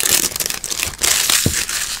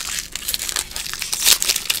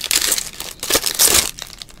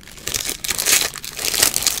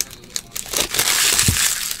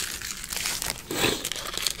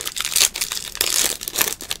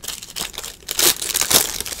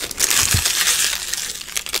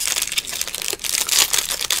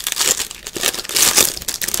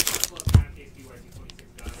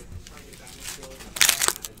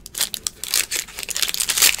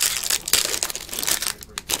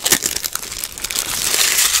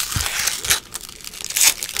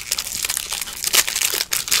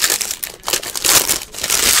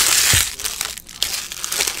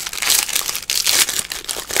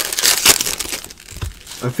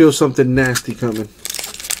 I feel something nasty coming.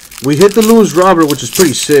 We hit the Lewis Robert, which is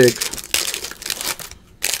pretty sick.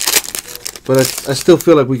 But I still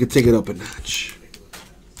feel like we could take it up a notch.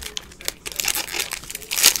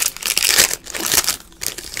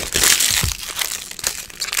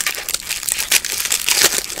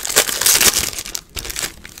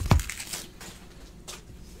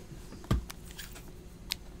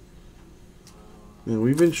 And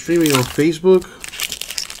we've been streaming on Facebook.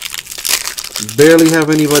 Barely have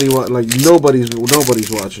anybody like nobody's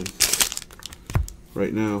watching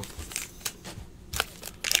right now.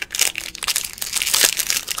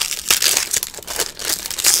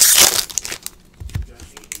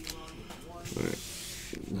 All right.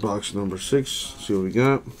 Box number 6. See what we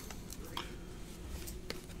got.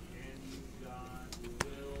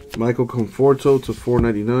 Michael Conforto to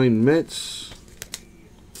 4.99 Mets.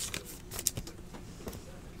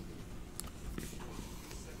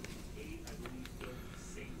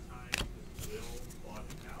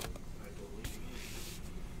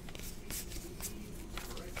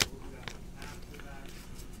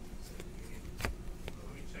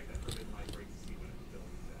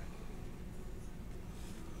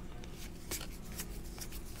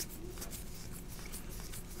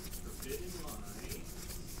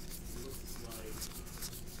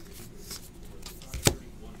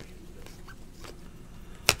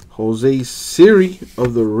 Jose Siri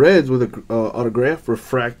of the Reds with a autograph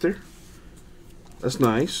refractor. That's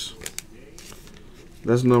nice.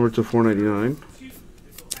 That's numbered to 4.99.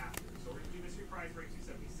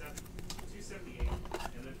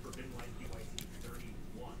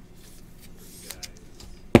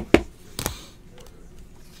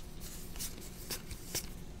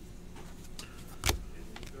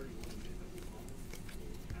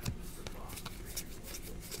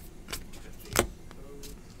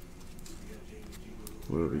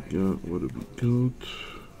 What do we got? What do we got?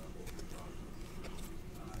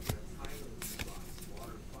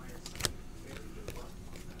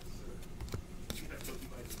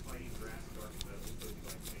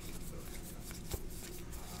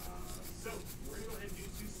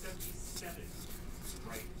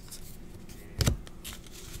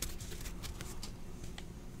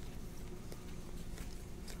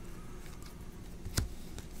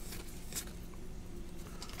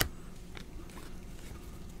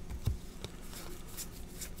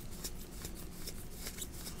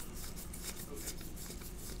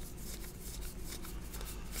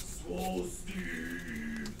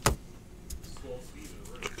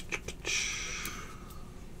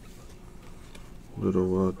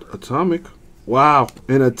 Little atomic. Wow,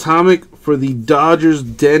 an atomic for the Dodgers,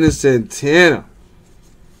 Dennis Santana.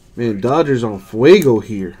 Man, Dodgers on fuego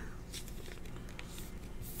here.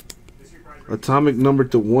 Atomic number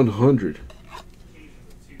to 100.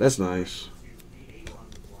 That's nice.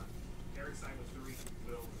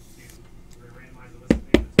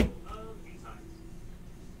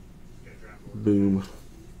 Boom.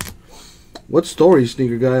 What story,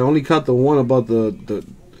 sneaker guy? I only caught the one about the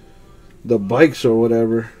bikes or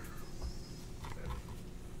whatever.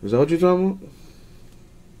 Is that what you're talking about?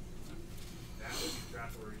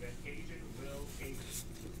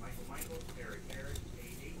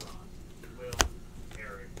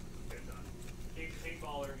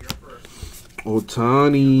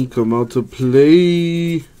 Otani, come out to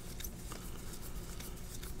play.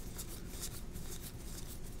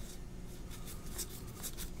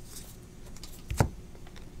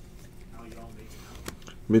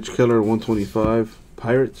 Mitch Keller, 125.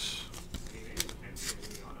 Pirates.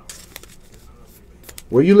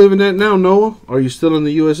 Where you living at now, Noah? Are you still in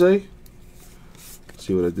the USA?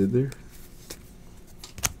 See what I did there?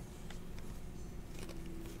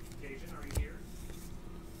 Cajun, are you here?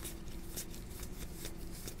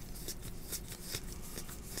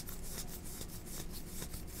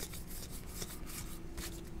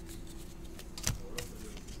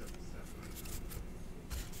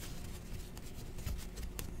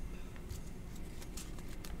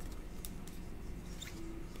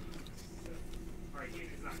 All right,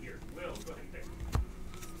 Cajun's not here. Will, go ahead and pick.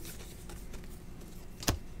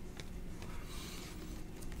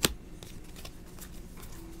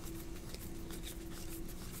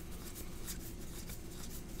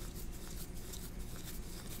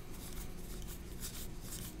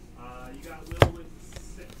 You got Will with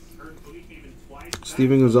 6. Heard Boogie came in twice.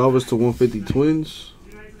 Steven Gonzalez to 150 Twins.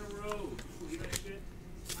 2 nights in a row. Believe that shit?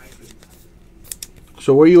 I couldn't.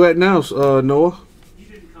 So where you at now, Noah? He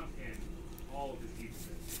didn't come in. All of his teams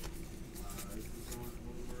did. This is going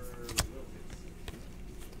over Wilkins.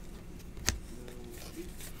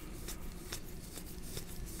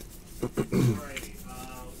 Alrighty.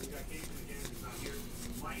 We got Cajun again. He's not here.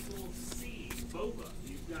 Michael C. Boba.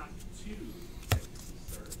 You've got 2 picks,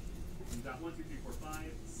 sir. You've got 1, 2, 3, 4,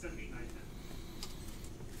 5, 7, 8, 9, 10.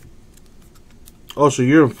 Oh, so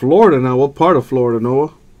you're in Florida now. What part of Florida,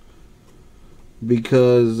 Noah?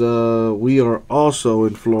 Because we are also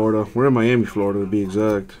in Florida. We're in Miami, Florida, to be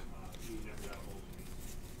exact. You never got a hold of me.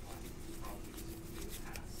 Probably just need a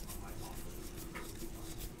pass on my offer.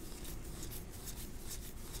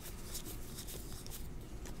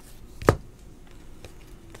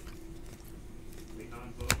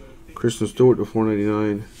 Leon Boba, Kristen Stewart to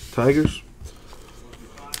 499. Tigers.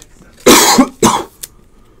 1, 2, 5,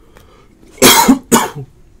 7.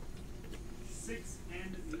 6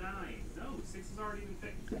 and 9. No, 6 has already been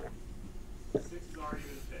picked. 6 has already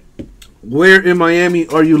been picked. Where in Miami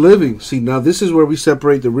are you living? See, now this is where we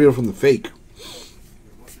separate the real from the fake. 1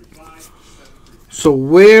 through 5, 7 through 10. So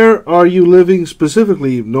where are you living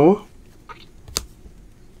specifically, Noah?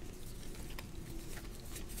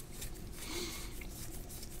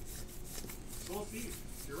 Well, Steve,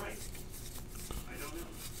 you're right. I don't know.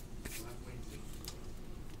 We'll have to wait and see.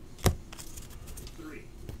 3.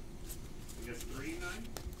 I guess 3 and 9?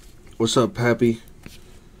 What's up, Pappy?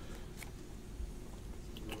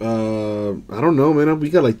 I don't know, man. We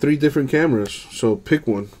got like 3 different cameras, so pick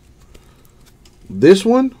one. This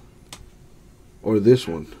one or this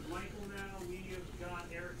one? Michael, now we have got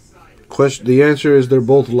Eric Side. Question. The answer is they're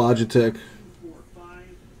both Logitech, 4, 5.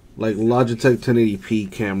 like Logitech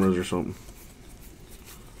 1080p cameras or something.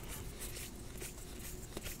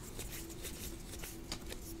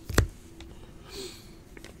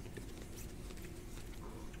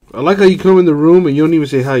 I like how you come in the room and you don't even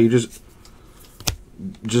say hi. You just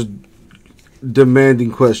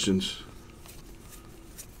demanding questions.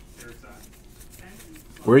 Eric Side. 10 and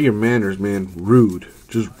 12. Where are your manners, man? Rude.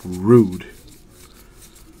 Just rude.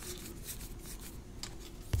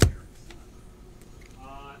 A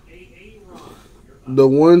Ron. You're up. The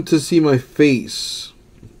one to see my face.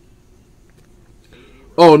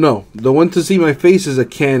 Oh, no. The one to see my face is a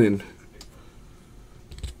Canon.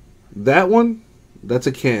 That one? That's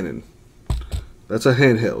a Canon. That's a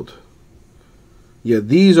handheld. Yeah,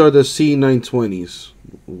 these are the C920s.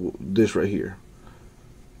 This right here.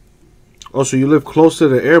 Oh, so you live close to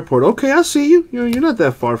the airport. Okay, I see you. You're not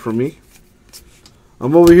that far from me.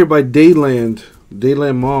 I'm over here by Dayland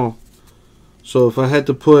Mall. So if I had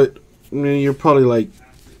to put, I mean, you're probably like,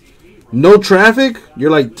 no traffic,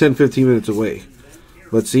 you're like 10, 15 minutes away.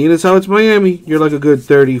 But seeing as how it's Miami, you're like a good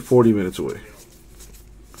 30, 40 minutes away.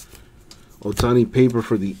 Otani paper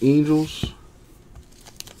for the Angels.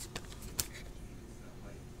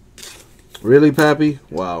 Really, Pappy?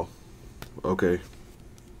 Wow. Okay.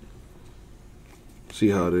 See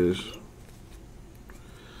how it is.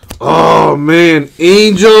 Oh, man.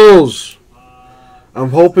 Angels! I'm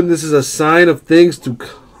hoping this is a sign of things to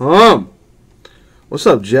come. What's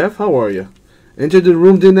up, Jeff? How are you? Entered the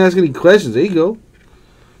room, didn't ask any questions. There you go.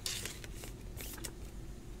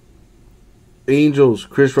 Angels,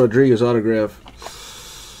 Chris Rodriguez autograph.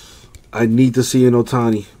 I need to see an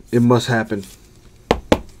Otani. It must happen.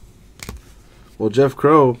 Well, Jeff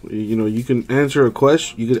Crow, you know, you can answer a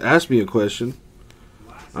question. You could ask me a question.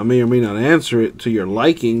 I may or may not answer it to your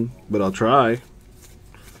liking, but I'll try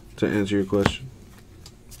to answer your question.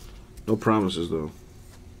 No promises, though.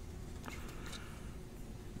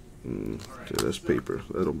 Okay, that's paper.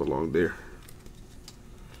 That don't belong there.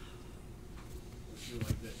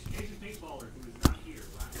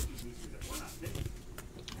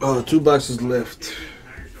 Oh, 2 boxes left.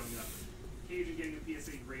 Cajun getting a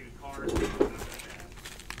PSA graded card. Not that bad.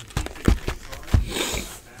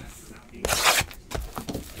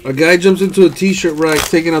 A guy jumps into a t-shirt rack,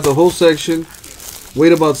 taking out the whole section.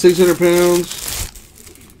 Weight about 600 pounds.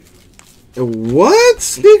 And what?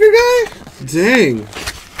 Sneaker guy? Dang.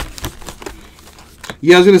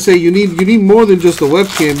 Yeah, I was gonna say you need more than just a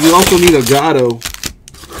webcam. You also need a Gato.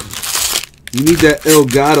 You need that El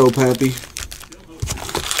Gato, pappy.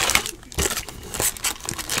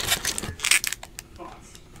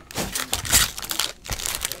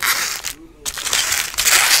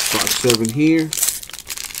 Box 7 here.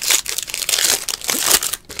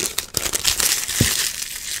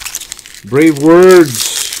 Brave words.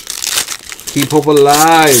 Keep hope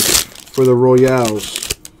alive for the Royals.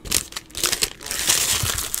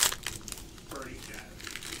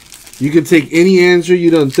 You can take any answer.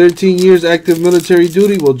 You done 13 years active military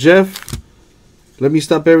duty. Well, Jeff, let me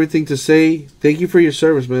stop everything to say thank you for your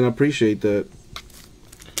service, man. I appreciate that.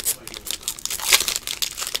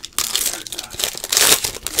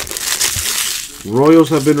 Royals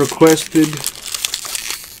have been requested.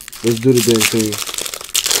 Let's do the damn thing.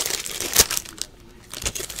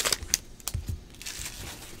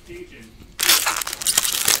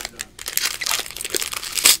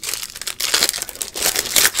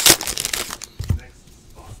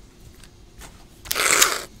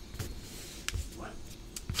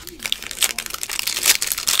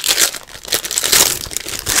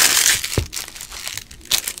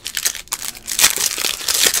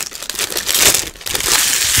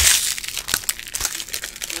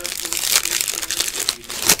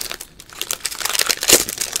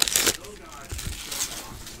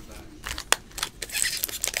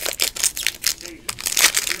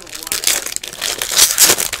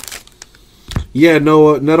 Yeah,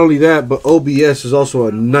 no, not only that, but OBS is also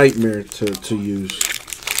a nightmare to use.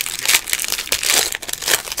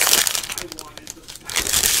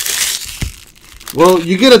 Well,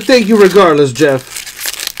 you get a thank you regardless, Jeff.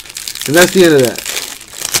 And that's the end of that.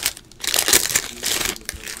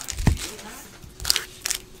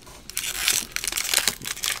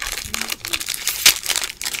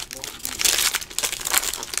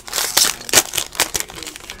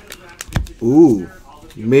 Ooh.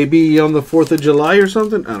 Maybe on the 4th of July or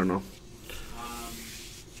something? I don't know.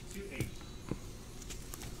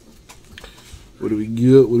 What do we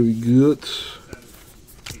get? What do we get?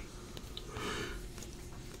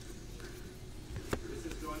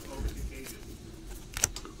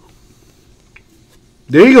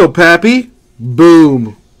 There you go, Pappy.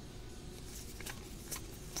 Boom.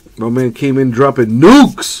 My man came in dropping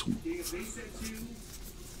nukes.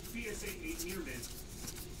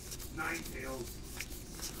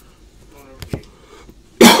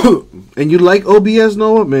 And you like OBS,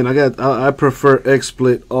 Noah? Man, I prefer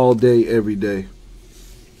XSplit all day, every day.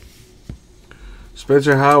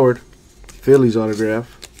 Spencer Howard, Phillies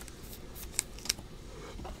autograph.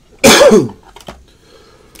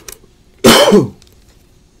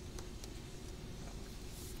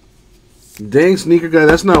 Dang, sneaker guy,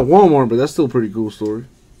 that's not Walmart, but that's still a pretty cool story.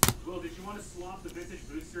 Well, did you want to swap the vintage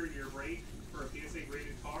booster in your rate for a PSA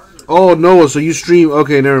graded card? Oh, Noah, so you stream,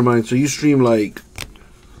 okay, never mind. So you stream like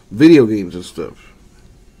video games and stuff.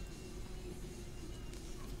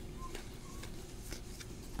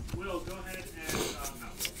 Will, go ahead and no.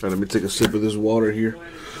 Right, let me take a sip of this water here.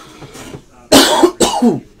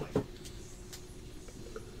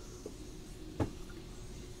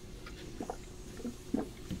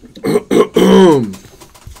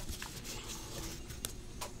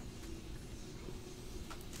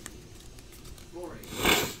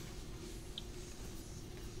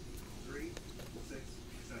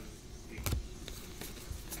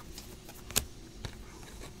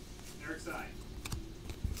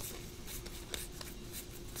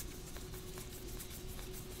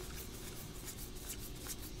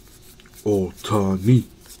 Otani.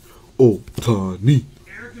 Otani.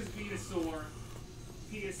 Erica's Venusaur,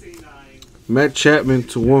 PSA 9. Matt Chapman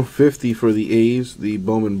to 150 for the A's, the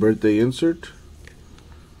Bowman birthday insert.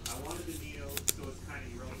 I wanted the Neo, so it's kind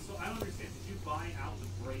of irrelevant. So I don't understand. Did you buy out the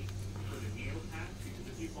break for the Neo pack? Because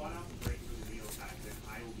if you bought out the break for the Neo pack, then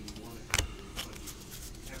I will be more than happy to put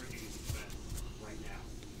everything you spent right now.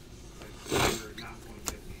 But you're not going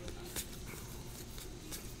to get the Neo pack.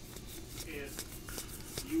 If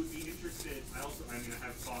you would be interested, I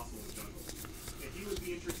have Fossil in the jungle. If you would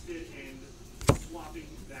be interested in swapping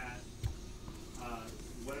that,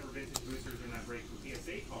 whatever vintage boosters are in that break for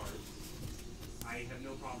PSA cards, I have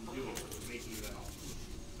no problem doing it, making you that offer.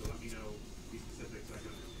 So let me know the specifics so I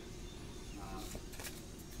can understand.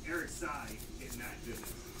 Eric Sy getting that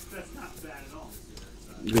business. That's not bad at all, Mr.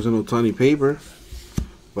 Eric Sy. There's no tiny paper,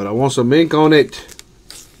 but I want some ink on it.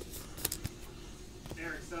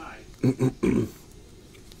 Eric Sy.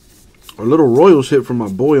 A little Royals hit from my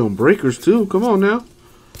boy on breakers, too. Come on now.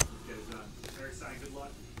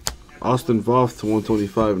 Austin Voth to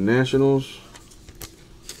 125 Nationals.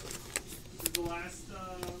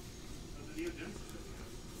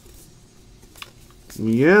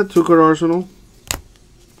 Yeah, two-card Arsenal.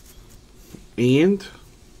 And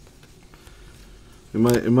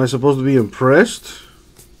am I supposed to be impressed?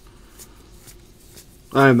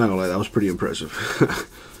 I'm not gonna lie, that was pretty impressive.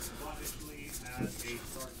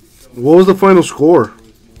 What was the final score?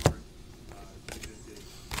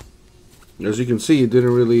 As you can see, it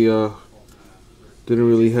didn't really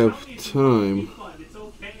have time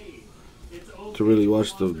to really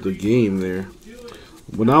watch the game there.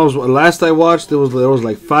 When last I watched, there was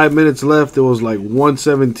like 5 minutes left. It was like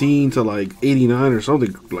 117 to like 89 or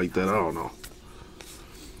something like that. I don't know.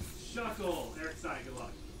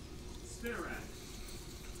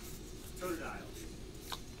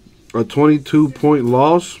 A 22-point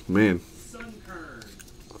loss, man.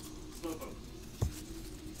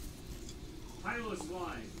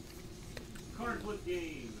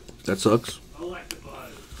 That sucks.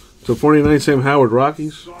 So 49 Sam Howard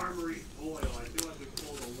Rockies.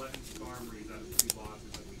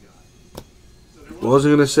 What was I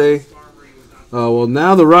gonna say? Well,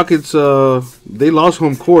 now the Rockets they lost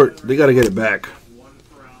home court. They got to get it back.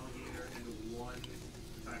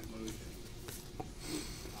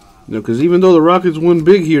 Because even though the Rockets won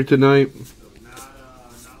big here tonight,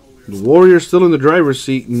 the Warriors still in the driver's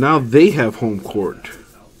seat. Now they have home court.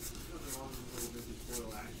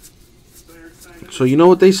 So you know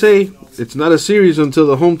what they say? It's not a series until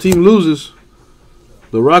the home team loses.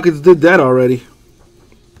 The Rockets did that already.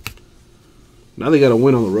 Now they got to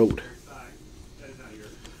win on the road.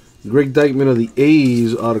 Greg Dykman of the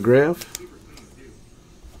A's autograph.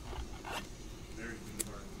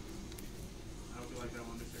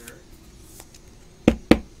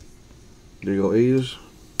 There you go, A's.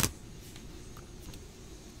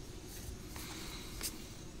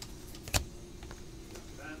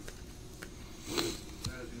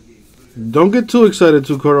 Don't get too excited,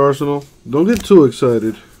 two-card Arsenal. Don't get too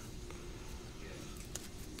excited.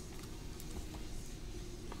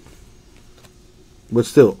 But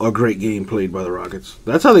still, a great game played by the Rockets.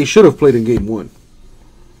 That's how they should have played in Game 1.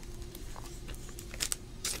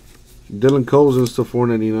 Dylan Cousins to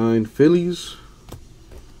 499. Phillies.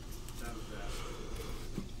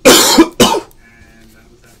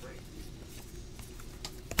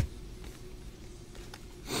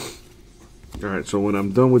 Alright, so when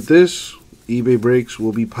I'm done with this, eBay breaks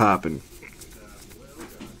will be popping.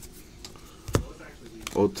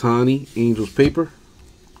 Otani, Angels paper.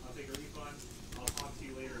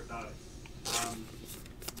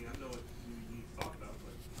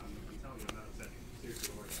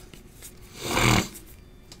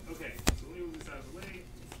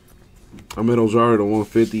 Ahmed Ozara to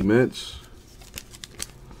 150 Mets.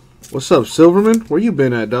 What's up, Silverman? Where you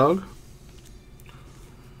been at, dog?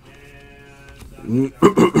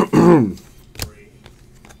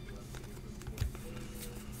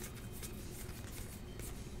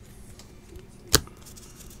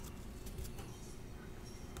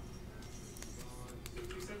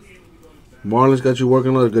 Marlins got you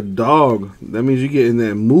working like a dog. That means you getting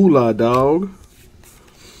that moolah, dog.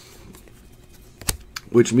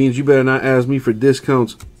 Which means you better not ask me for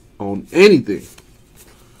discounts on anything.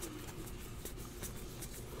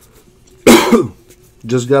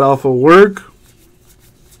 Just got off of work.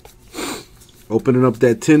 Opening up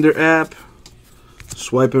that Tinder app.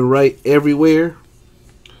 Swiping right everywhere.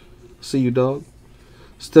 See you, dog.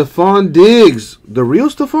 Stephon Diggs. The real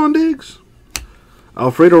Stephon Diggs?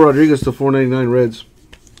 Alfredo Rodriguez to 499 Reds.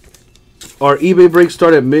 Our eBay breaks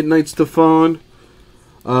start at midnight, Stephon.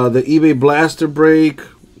 The eBay Blaster break,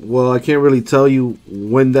 well, I can't really tell you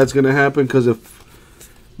when that's going to happen because if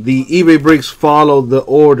the eBay breaks follow the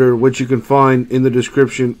order, which you can find in the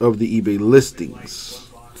description of the eBay listings.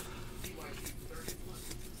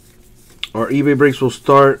 Our eBay breaks will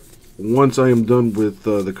start once I am done with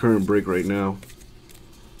the current break right now.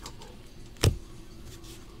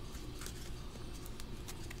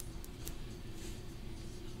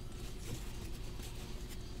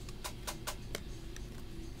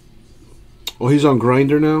 Oh, he's on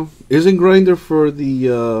Grinder now? Isn't Grinder for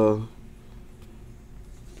the,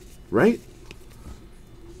 right?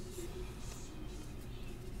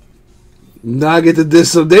 Now I get to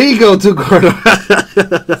diss him. There you go, two-card.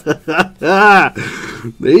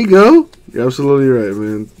 There you go. You're absolutely right,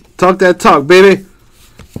 man. Talk that talk, baby.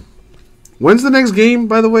 When's the next game,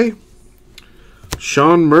 by the way?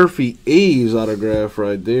 Sean Murphy, A's autograph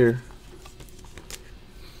right there.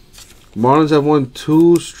 Marlins have won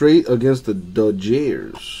 2 straight against the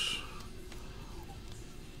Dodgers.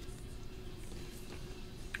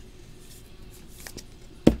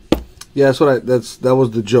 Yeah, that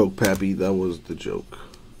was the joke, Pappy. That was the joke.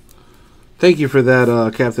 Thank you for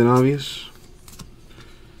that, Captain Obvious.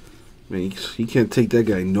 Man, he can't take that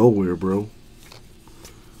guy nowhere, bro.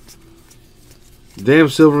 Damn,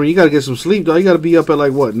 Silver, you gotta get some sleep, dog. You gotta be up at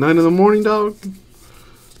like what, 9 in the morning, dog?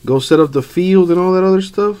 Go set up the field and all that other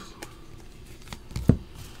stuff,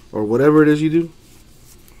 or whatever it is you do.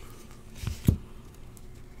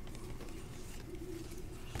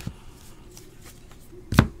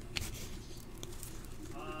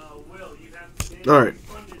 All right.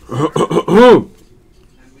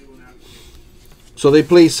 So they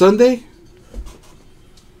play Sunday.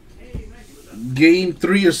 Game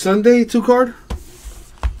 3 of Sunday, 2-card.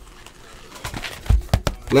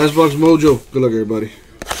 Last box mojo. Good luck, everybody.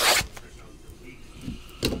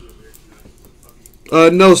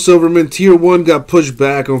 No, Silverman. Tier 1 got pushed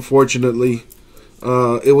back, unfortunately.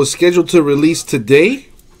 It was scheduled to release today,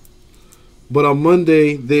 but on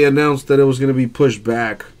Monday they announced that it was going to be pushed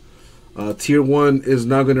back. Tier 1 is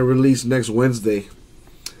now going to release next Wednesday,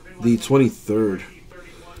 the 23rd.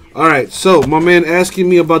 Alright, so my man asking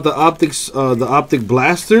me about the optics, the optic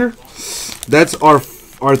blaster. That's our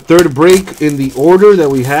third break in the order that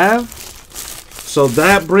we have. So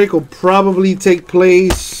that break will probably take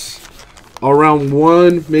place around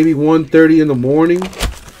 1, maybe 1:30 in the morning.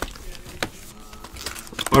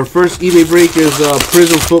 Our first eBay break is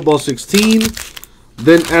Prism Football 16,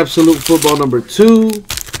 then Absolute Football number 2,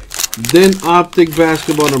 then Optic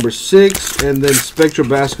Basketball number 6, and then Spectra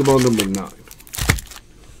Basketball number 9.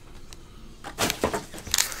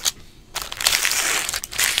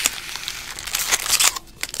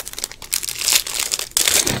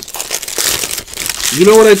 You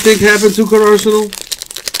know what I think happened to Car Arsenal?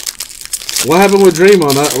 What happened with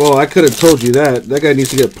Draymond? Well, I could have told you that. That guy needs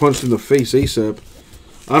to get punched in the face ASAP.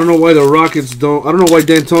 I don't know why the Rockets don't... I don't know why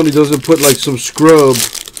D'Antoni doesn't put like some scrub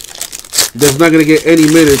that's not going to get any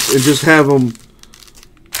minutes and just have him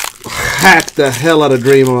hack the hell out of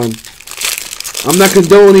Draymond. I'm not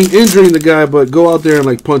condoning injuring the guy, but go out there and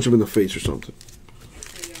like punch him in the face or something.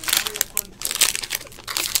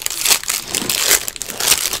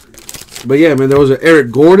 But yeah, man, there was an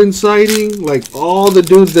Eric Gordon sighting. Like, all the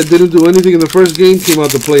dudes that didn't do anything in the first game came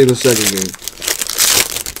out to play in the second game.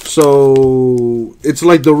 So, it's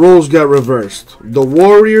like the roles got reversed. The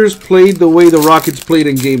Warriors played the way the Rockets played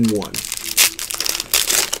in game 1.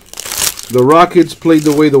 The Rockets played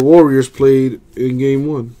the way the Warriors played in game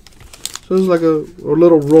 1. So, it's like a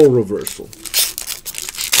little role reversal.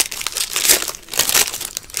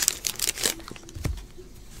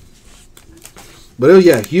 But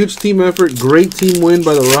yeah, huge team effort. Great team win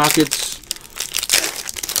by the Rockets.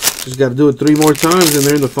 Just got to do it 3 more times and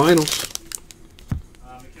they're in the finals.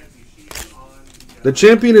 The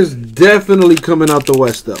champion is definitely coming out the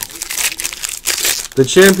West, though. The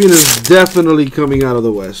champion is definitely coming out of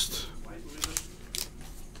the West.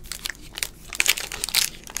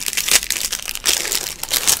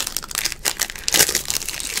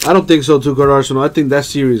 I don't think so, too, Car Arsenal. I think that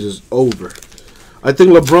series is over. I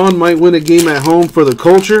think LeBron might win a game at home for the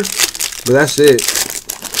culture, but that's it.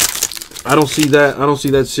 I don't see that. I don't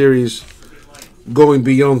see that series going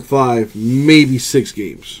beyond 5, maybe 6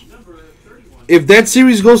 games. If that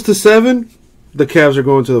series goes to 7, the Cavs are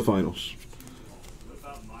going to the finals.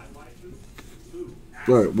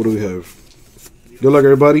 All right, what do we have? Good luck,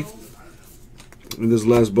 everybody. In this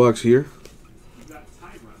last box here,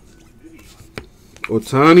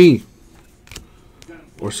 Otani.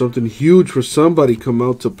 Or something huge for somebody come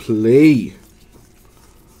out to play.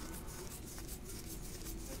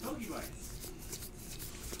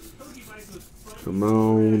 Come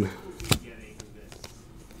on.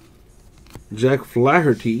 Jack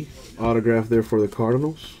Flaherty autograph there for the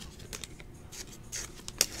Cardinals.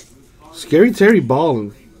 Scary Terry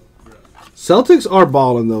balling. Celtics are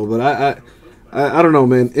balling though, but I don't know,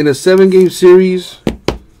 man. In a 7-game series,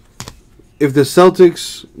 if the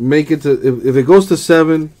Celtics make it to, if it goes to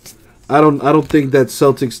 7, I don't think that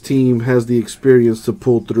Celtics team has the experience to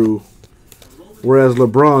pull through. Whereas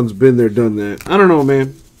LeBron's been there, done that. I don't know,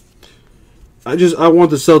 man. I want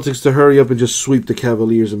the Celtics to hurry up and just sweep the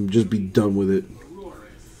Cavaliers and just be done with it.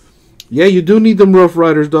 Yeah, you do need them Rough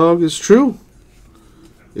Riders, dog. It's true.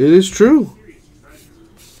 It is true.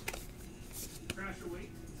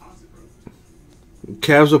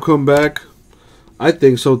 Cavs will come back. I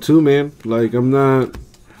think so too, man. Like, I'm not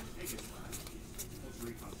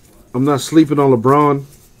sleeping on LeBron,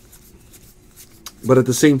 but at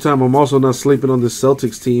the same time, I'm also not sleeping on the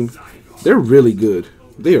Celtics team. They're really good.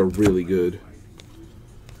 They are really good.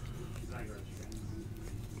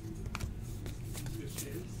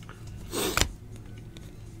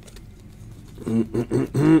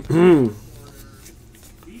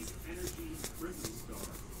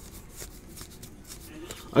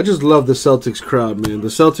 I just love the Celtics crowd, man. The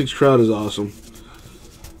Celtics crowd is awesome.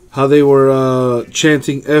 How they were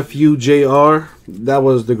chanting FUJR, that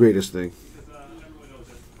was the greatest thing.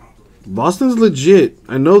 Boston's legit.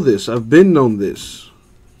 I know this. I've been known this.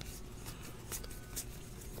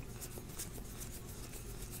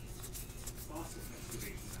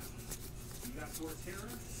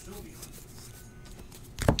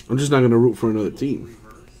 I'm just not going to root for another team.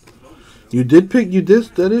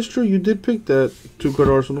 That is true. You did pick that 2-card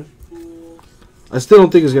Arsenal. I still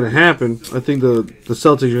don't think it's going to happen. I think the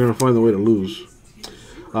Celtics are going to find the way to lose.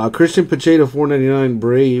 Christian Pacheco, $4.99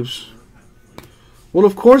 Braves. Well,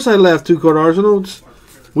 of course I laughed 2-card Arsenal.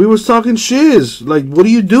 We was talking shiz. Like, what do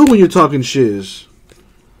you do when you're talking shiz?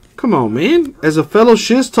 Come on, man. As a fellow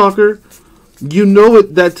shiz talker, you know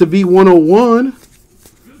it that to be 101.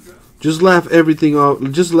 Just laugh everything off.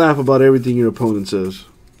 Just laugh about everything your opponent says.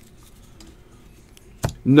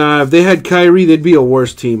 Nah, if they had Kyrie, they'd be a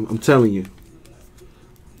worse team. I'm telling you.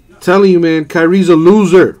 Telling you, man. Kyrie's a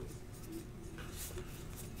loser.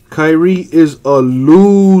 Kyrie is a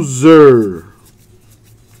loser.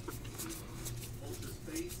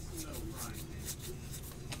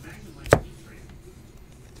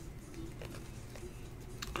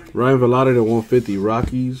 Ryan Velotti at 150.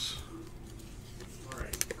 Rockies.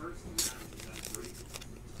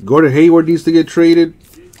 Gordon Hayward needs to get traded.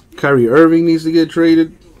 Kyrie Irving needs to get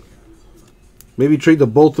traded. Maybe trade the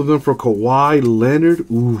both of them for Kawhi Leonard.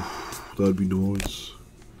 Ooh, that'd be nice.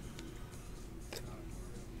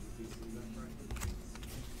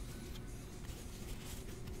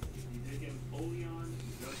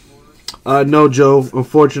 No, Joe.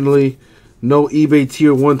 Unfortunately, no eBay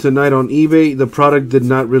Tier 1 tonight on eBay. The product did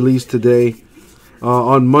not release today.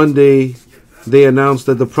 On Monday, they announced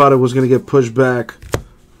that the product was going to get pushed back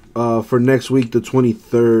for next week, the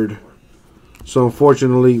 23rd. So,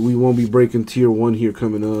 unfortunately, we won't be breaking Tier 1 here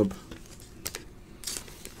coming up.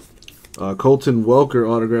 Colton Welker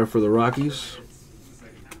autograph for the Rockies.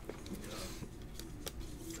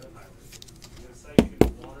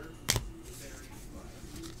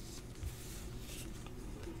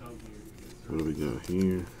 What do we got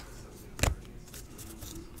here?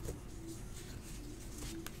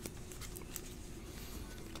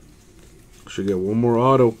 Should get one more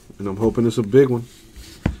auto, and I'm hoping it's a big one.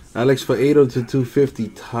 Alex Faedo to 250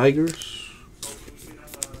 Tigers.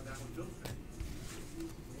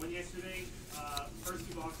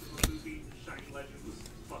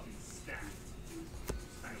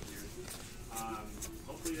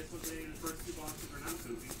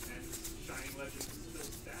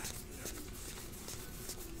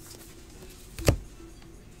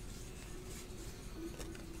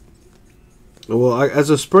 Well, as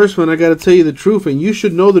a Spurs fan, I got to tell you the truth, and you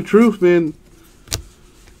should know the truth, man.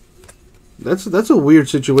 That's a weird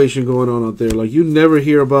situation going on out there. Like, you never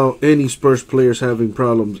hear about any Spurs players having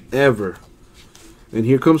problems, ever. And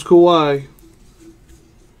here comes Kawhi.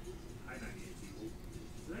 Are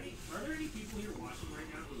there any people here watching right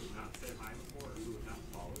now who have not said hi before or who have not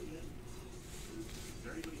followed yet? Is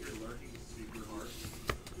there anybody here lurking super hard?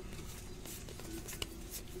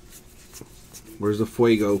 Where's the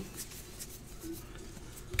Fuego?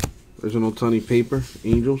 There's an Ohtani paper.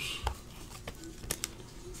 Angels.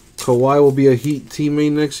 Kawhi will be a Heat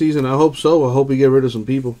teammate next season. I hope so. I hope we get rid of some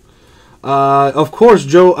people. Of course,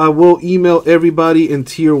 Joe, I will email everybody in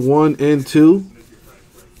Tier 1 and 2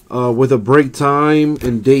 with a break time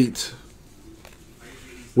and date,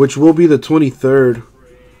 which will be the 23rd,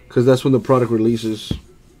 because that's when the product releases.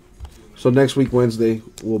 So next week, Wednesday,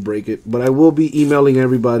 we'll break it. But I will be emailing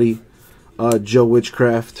everybody Joe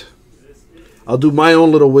Witchcraft. I'll do my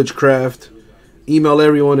own little witchcraft, email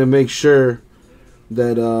everyone, and make sure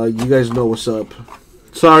that you guys know what's up.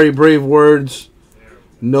 Sorry, Brave Words.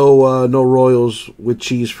 No Royals with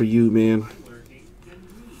cheese for you, man.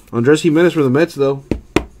 Andres Jimenez for the Mets, though.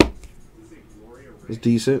 It's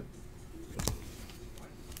decent.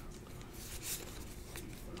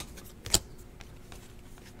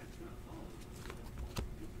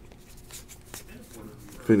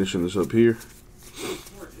 Finishing this up here.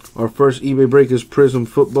 Our first eBay break is Prism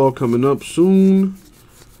Football coming up soon.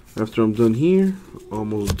 After I'm done here.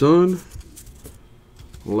 Almost done.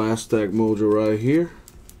 Last stack mojo right here.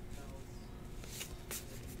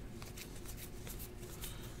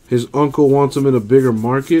 His uncle wants him in a bigger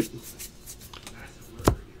market.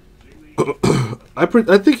 I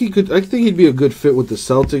think he could. I think he'd be a good fit with the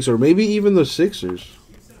Celtics or maybe even the Sixers.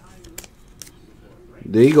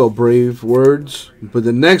 There you go, Brave Words. But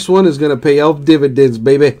the next one is gonna pay off dividends,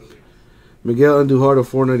 baby. Miguel Andujar to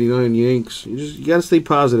 $4.99 Yanks. You gotta stay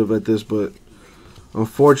positive at this, but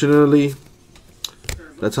unfortunately,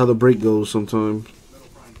 that's how the break goes sometimes.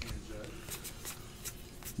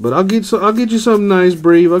 But I'll get you something nice,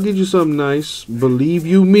 Brave. I'll get you something nice. Believe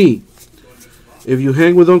you me. If you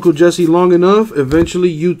hang with Uncle Jesse long enough, eventually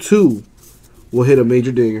you too will hit a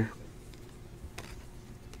major dinger.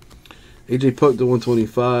 AJ Puck to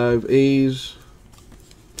 125 A's.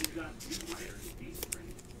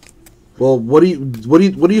 Well, what are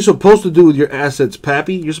you supposed to do with your assets,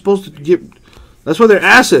 Pappy? You're supposed to get. That's why they're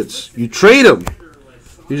assets. You trade them.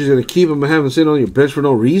 You're just gonna keep them and have them sitting on your bench for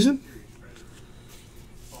no reason.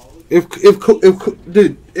 If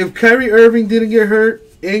Kyrie Irving didn't get hurt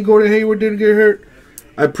and Gordon Hayward didn't get hurt,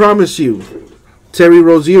 I promise you, Terry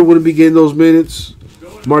Rozier wouldn't be getting those minutes.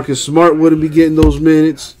 Marcus Smart wouldn't be getting those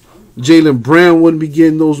minutes. Jaylen Brown wouldn't be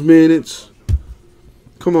getting those minutes.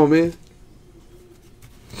 Come on, man.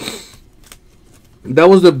 That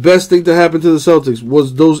was the best thing to happen to the Celtics,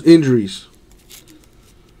 was those injuries.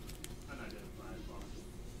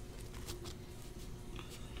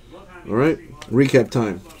 All right, recap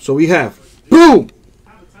time. So we have, boom,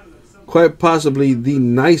 quite possibly the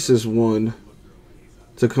nicest one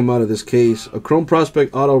to come out of this case. A Chrome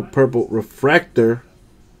Prospect Auto Purple Refractor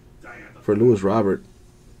for Lewis Robert.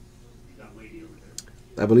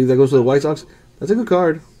 I believe that goes to the White Sox. That's a good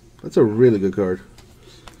card. That's a really good card.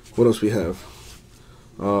 What else we have?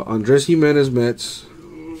 Andres Jimenez Mets.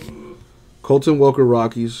 Colton Welker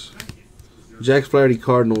Rockies. Jack Flaherty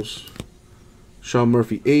Cardinals. Sean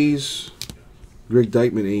Murphy A's. Greg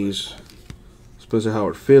Deichmann A's. Spencer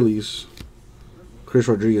Howard Phillies. Chris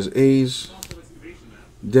Rodriguez A's.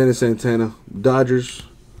 Dennis Santana Dodgers.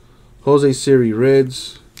 Jose Siri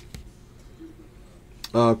Reds.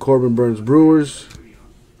 Corbin Burns Brewers.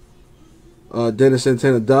 Dennis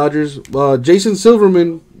Santana Dodgers. Jason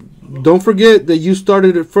Silverman, don't forget that you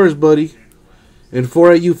started it first, buddy. And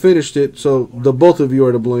 4AU finished it, so the both of you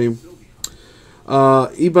are to blame.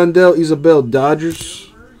 Ibandel Isabel Dodgers.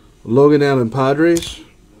 Logan Allen Padres.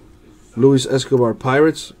 Luis Escobar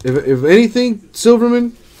Pirates. If anything,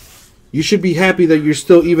 Silverman, you should be happy that you're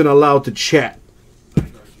still even allowed to chat.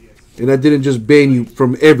 And I didn't just ban you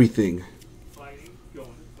from everything.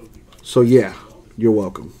 So yeah, you're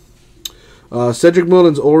welcome. Cedric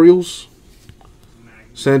Mullins Orioles.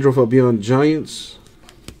 Sandro Fabian Giants.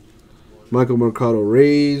 Michael Mercado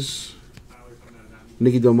Rays.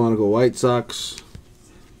 Nicky Delmonico White Sox.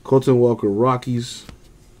 Colton Walker Rockies.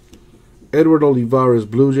 Edward Olivares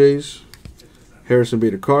Blue Jays. Harrison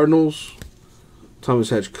Bader Cardinals. Thomas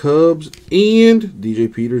Hatch Cubs. And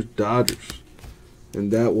DJ Peters Dodgers.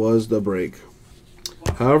 And that was the break.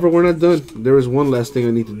 However, we're not done. There is one last thing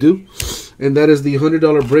I need to do. And that is the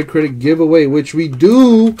 $100 break credit giveaway, which we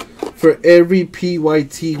do for every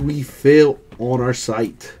PYT we fill on our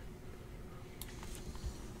site.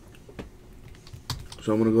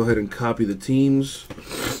 So I'm going to go ahead and copy the teams.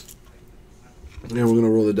 And we're going to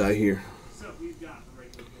roll the die here.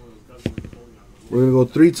 We're going to go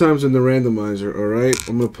 3 times in the randomizer, all right?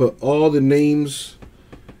 I'm going to put all the names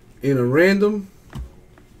in a random.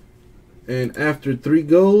 And after 3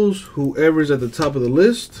 goes, whoever's at the top of the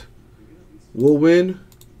list will win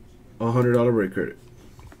a $100 break credit.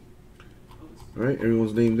 All right,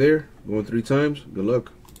 everyone's name there. Going 3 times. Good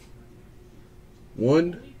luck.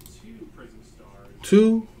 1,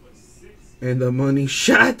 2, and the money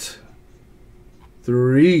shot.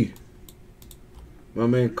 3. My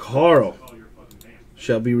man Carl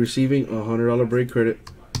shall be receiving a $100 break credit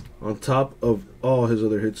on top of all his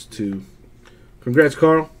other hits too. Congrats,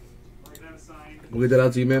 Carl. We'll get that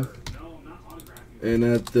out to you, man. And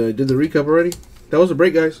I did the recap already. That was a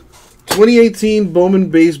break, guys. 2018 Bowman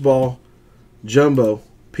Baseball Jumbo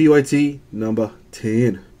PYT number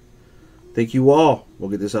 10. Thank you all. We'll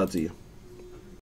get this out to you.